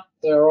can't.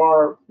 There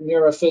are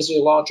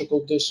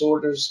neurophysiological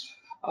disorders,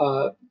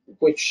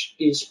 which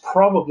is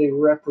probably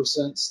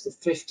represents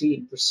the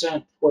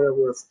 15% where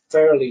we're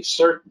fairly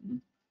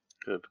certain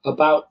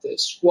about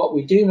this. What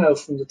we do know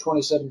from the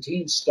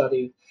 2017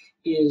 study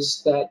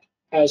is that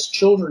as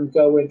children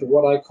go into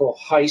what I call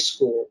high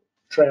school,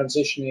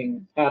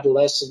 transitioning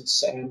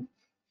adolescence and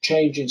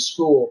changing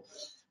school,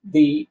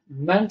 the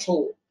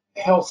mental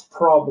health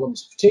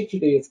problems,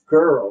 particularly of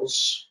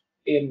girls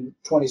in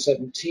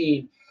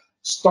 2017,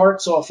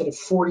 starts off at a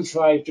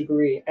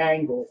 45-degree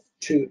angle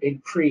to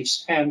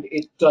increase, and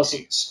it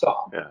doesn't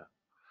stop. Yeah.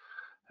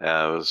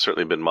 It's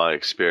certainly been my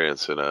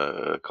experience in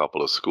a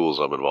couple of schools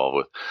I'm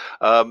involved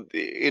with.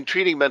 In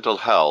treating mental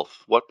health,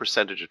 what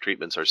percentage of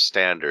treatments are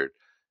standard,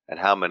 and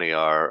how many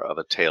are of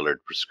a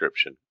tailored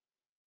prescription?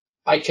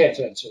 I can't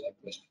answer that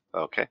question.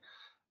 Okay.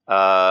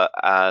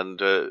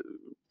 And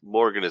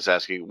Morgan is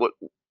asking,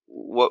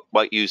 what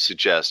might you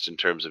suggest in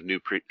terms of new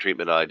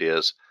treatment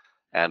ideas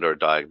and or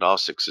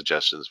diagnostic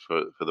suggestions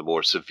for the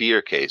more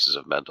severe cases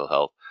of mental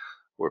health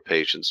where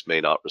patients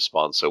may not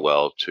respond so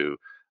well to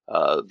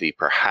the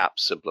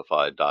perhaps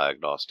simplified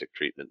diagnostic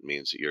treatment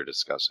means that you're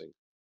discussing?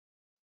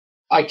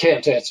 I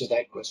can't answer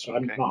that question.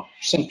 I'm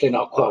simply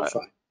not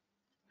qualified.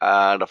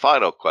 Right. And a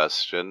final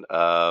question,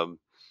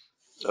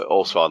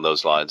 also on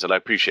those lines, and I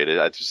appreciate it.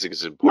 I just think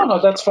it's important.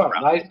 No, that's fine.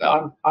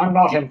 I'm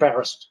not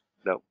embarrassed.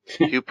 No.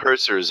 Hugh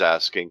Purser is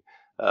asking,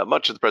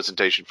 much of the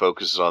presentation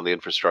focuses on the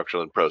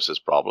infrastructural and process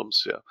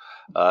problems.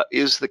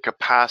 Is the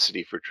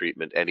capacity for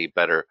treatment any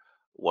better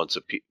once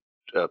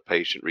a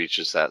patient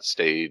reaches that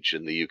stage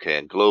in the UK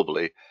and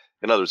globally?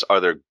 In other words, are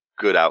there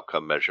good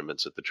outcome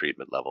measurements at the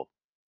treatment level?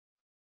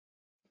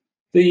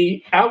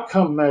 The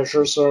outcome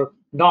measures are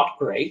not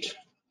great.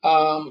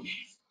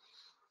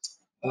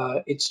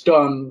 It's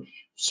done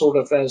sort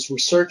of as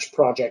research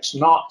projects,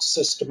 not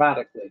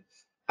systematically.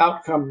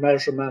 Outcome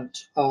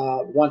measurement,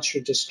 once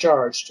you're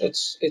discharged,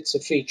 it's a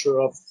feature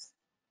of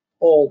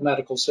all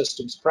medical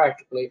systems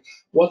practically.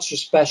 Once your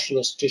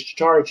specialist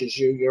discharges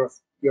you,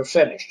 you're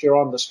finished. You're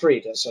on the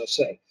street, as I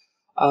say.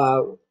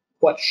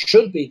 What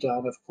should be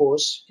done, of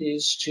course,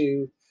 is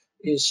to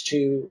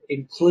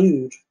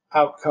include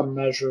outcome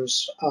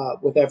measures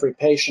with every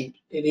patient.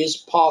 It is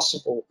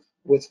possible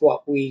with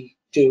what we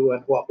do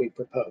and what we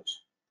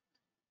propose.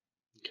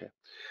 Okay.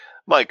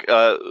 Mike,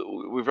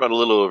 we've run a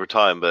little over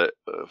time, but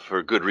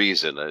for good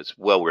reason. It's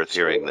well worth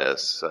hearing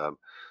this.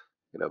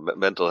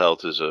 Mental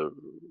health is a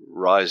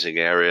rising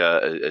area,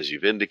 as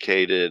you've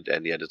indicated,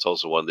 and yet it's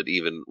also one that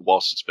even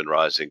whilst it's been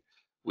rising,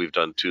 we've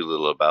done too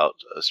little about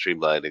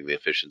streamlining the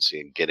efficiency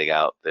and getting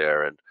out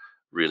there and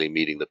really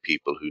meeting the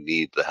people who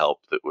need the help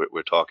that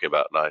we're talking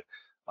about. And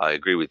I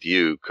agree with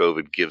you.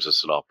 COVID gives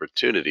us an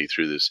opportunity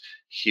through this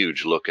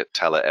huge look at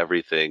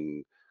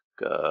everything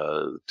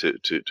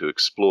to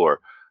explore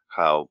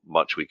how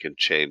much we can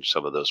change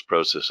some of those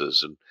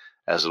processes. And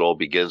as it all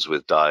begins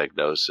with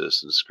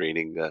diagnosis and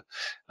screening,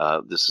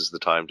 this is the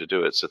time to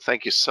do it. So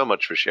thank you so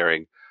much for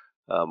sharing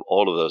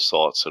all of those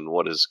thoughts and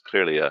what is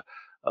clearly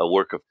a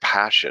work of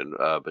passion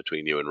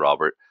between you and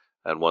Robert,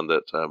 and one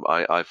that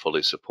I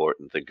fully support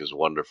and think is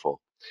wonderful.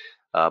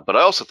 But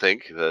I also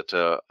think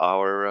that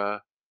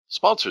our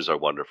sponsors are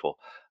wonderful,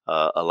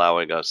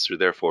 allowing us through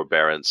their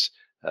forbearance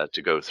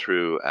to go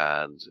through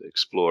and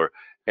explore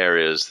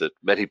areas that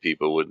many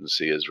people wouldn't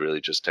see as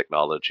really just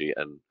technology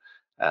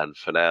and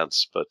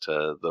finance, but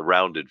the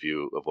rounded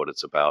view of what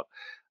it's about.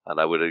 And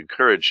I would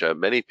encourage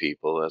many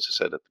people, as I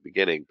said at the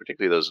beginning,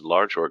 particularly those in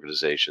large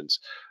organizations,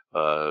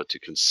 to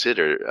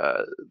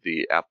consider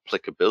the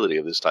applicability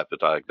of this type of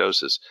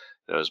diagnosis.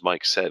 As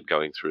Mike said,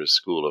 going through a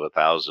school of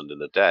 1,000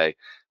 in a day,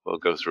 we'll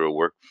go through a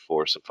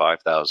workforce of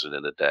 5,000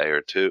 in a day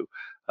or two.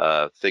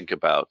 Think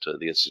about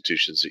the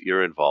institutions that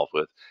you're involved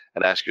with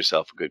and ask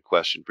yourself a good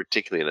question,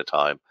 particularly in a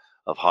time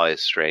of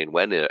highest strain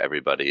when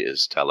everybody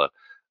is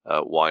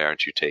why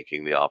aren't you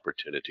taking the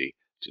opportunity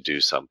to do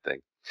something?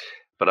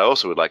 But I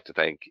also would like to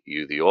thank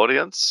you, the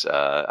audience.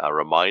 A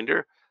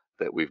reminder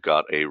that we've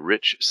got a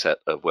rich set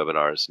of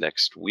webinars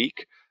next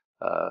week.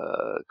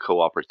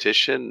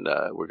 Cooperation,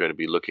 we're going to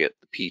be looking at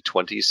the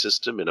P20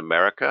 system in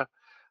America.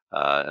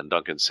 And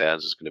Duncan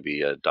Sands is going to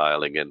be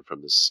dialing in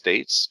from the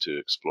States to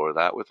explore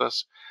that with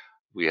us.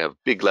 We have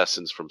big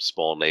lessons from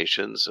small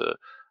nations.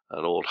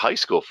 An old high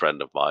school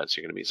friend of mine,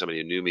 so you're going to meet somebody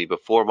who knew me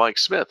before Mike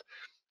Smith.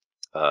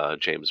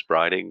 James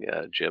Briding,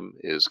 Jim,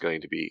 is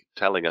going to be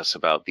telling us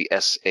about the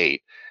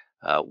S8,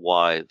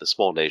 why the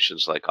small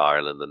nations like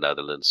Ireland, the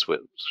Netherlands,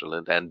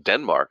 Switzerland, and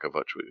Denmark, of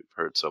which we've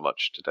heard so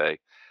much today,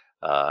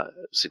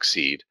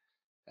 succeed.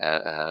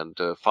 And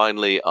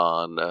finally,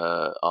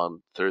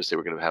 on Thursday,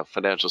 we're going to have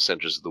Financial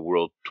Centers of the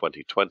World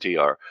 2020,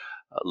 our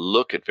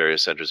look at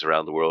various centers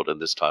around the world,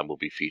 and this time we'll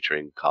be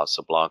featuring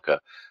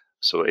Casablanca.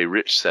 So a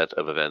rich set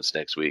of events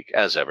next week.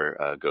 As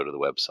ever, go to the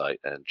website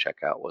and check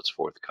out what's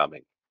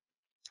forthcoming.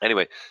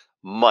 Anyway,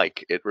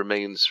 Mike, it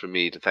remains for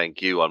me to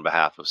thank you on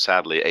behalf of,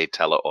 sadly, a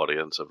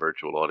tele-audience, a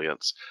virtual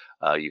audience.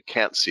 You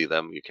can't see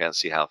them. You can't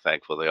see how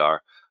thankful they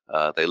are.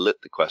 They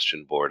lit the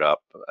question board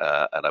up,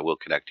 and I will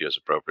connect you as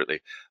appropriately.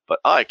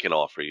 But I can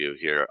offer you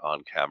here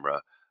on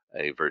camera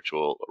a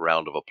virtual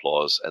round of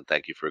applause, and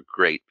thank you for a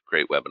great,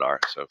 great webinar.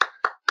 So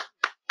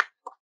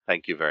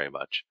thank you very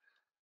much.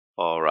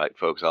 All right,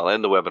 folks, I'll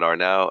end the webinar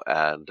now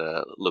and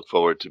look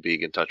forward to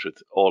being in touch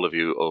with all of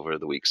you over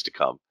the weeks to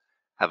come.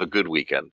 Have a good weekend.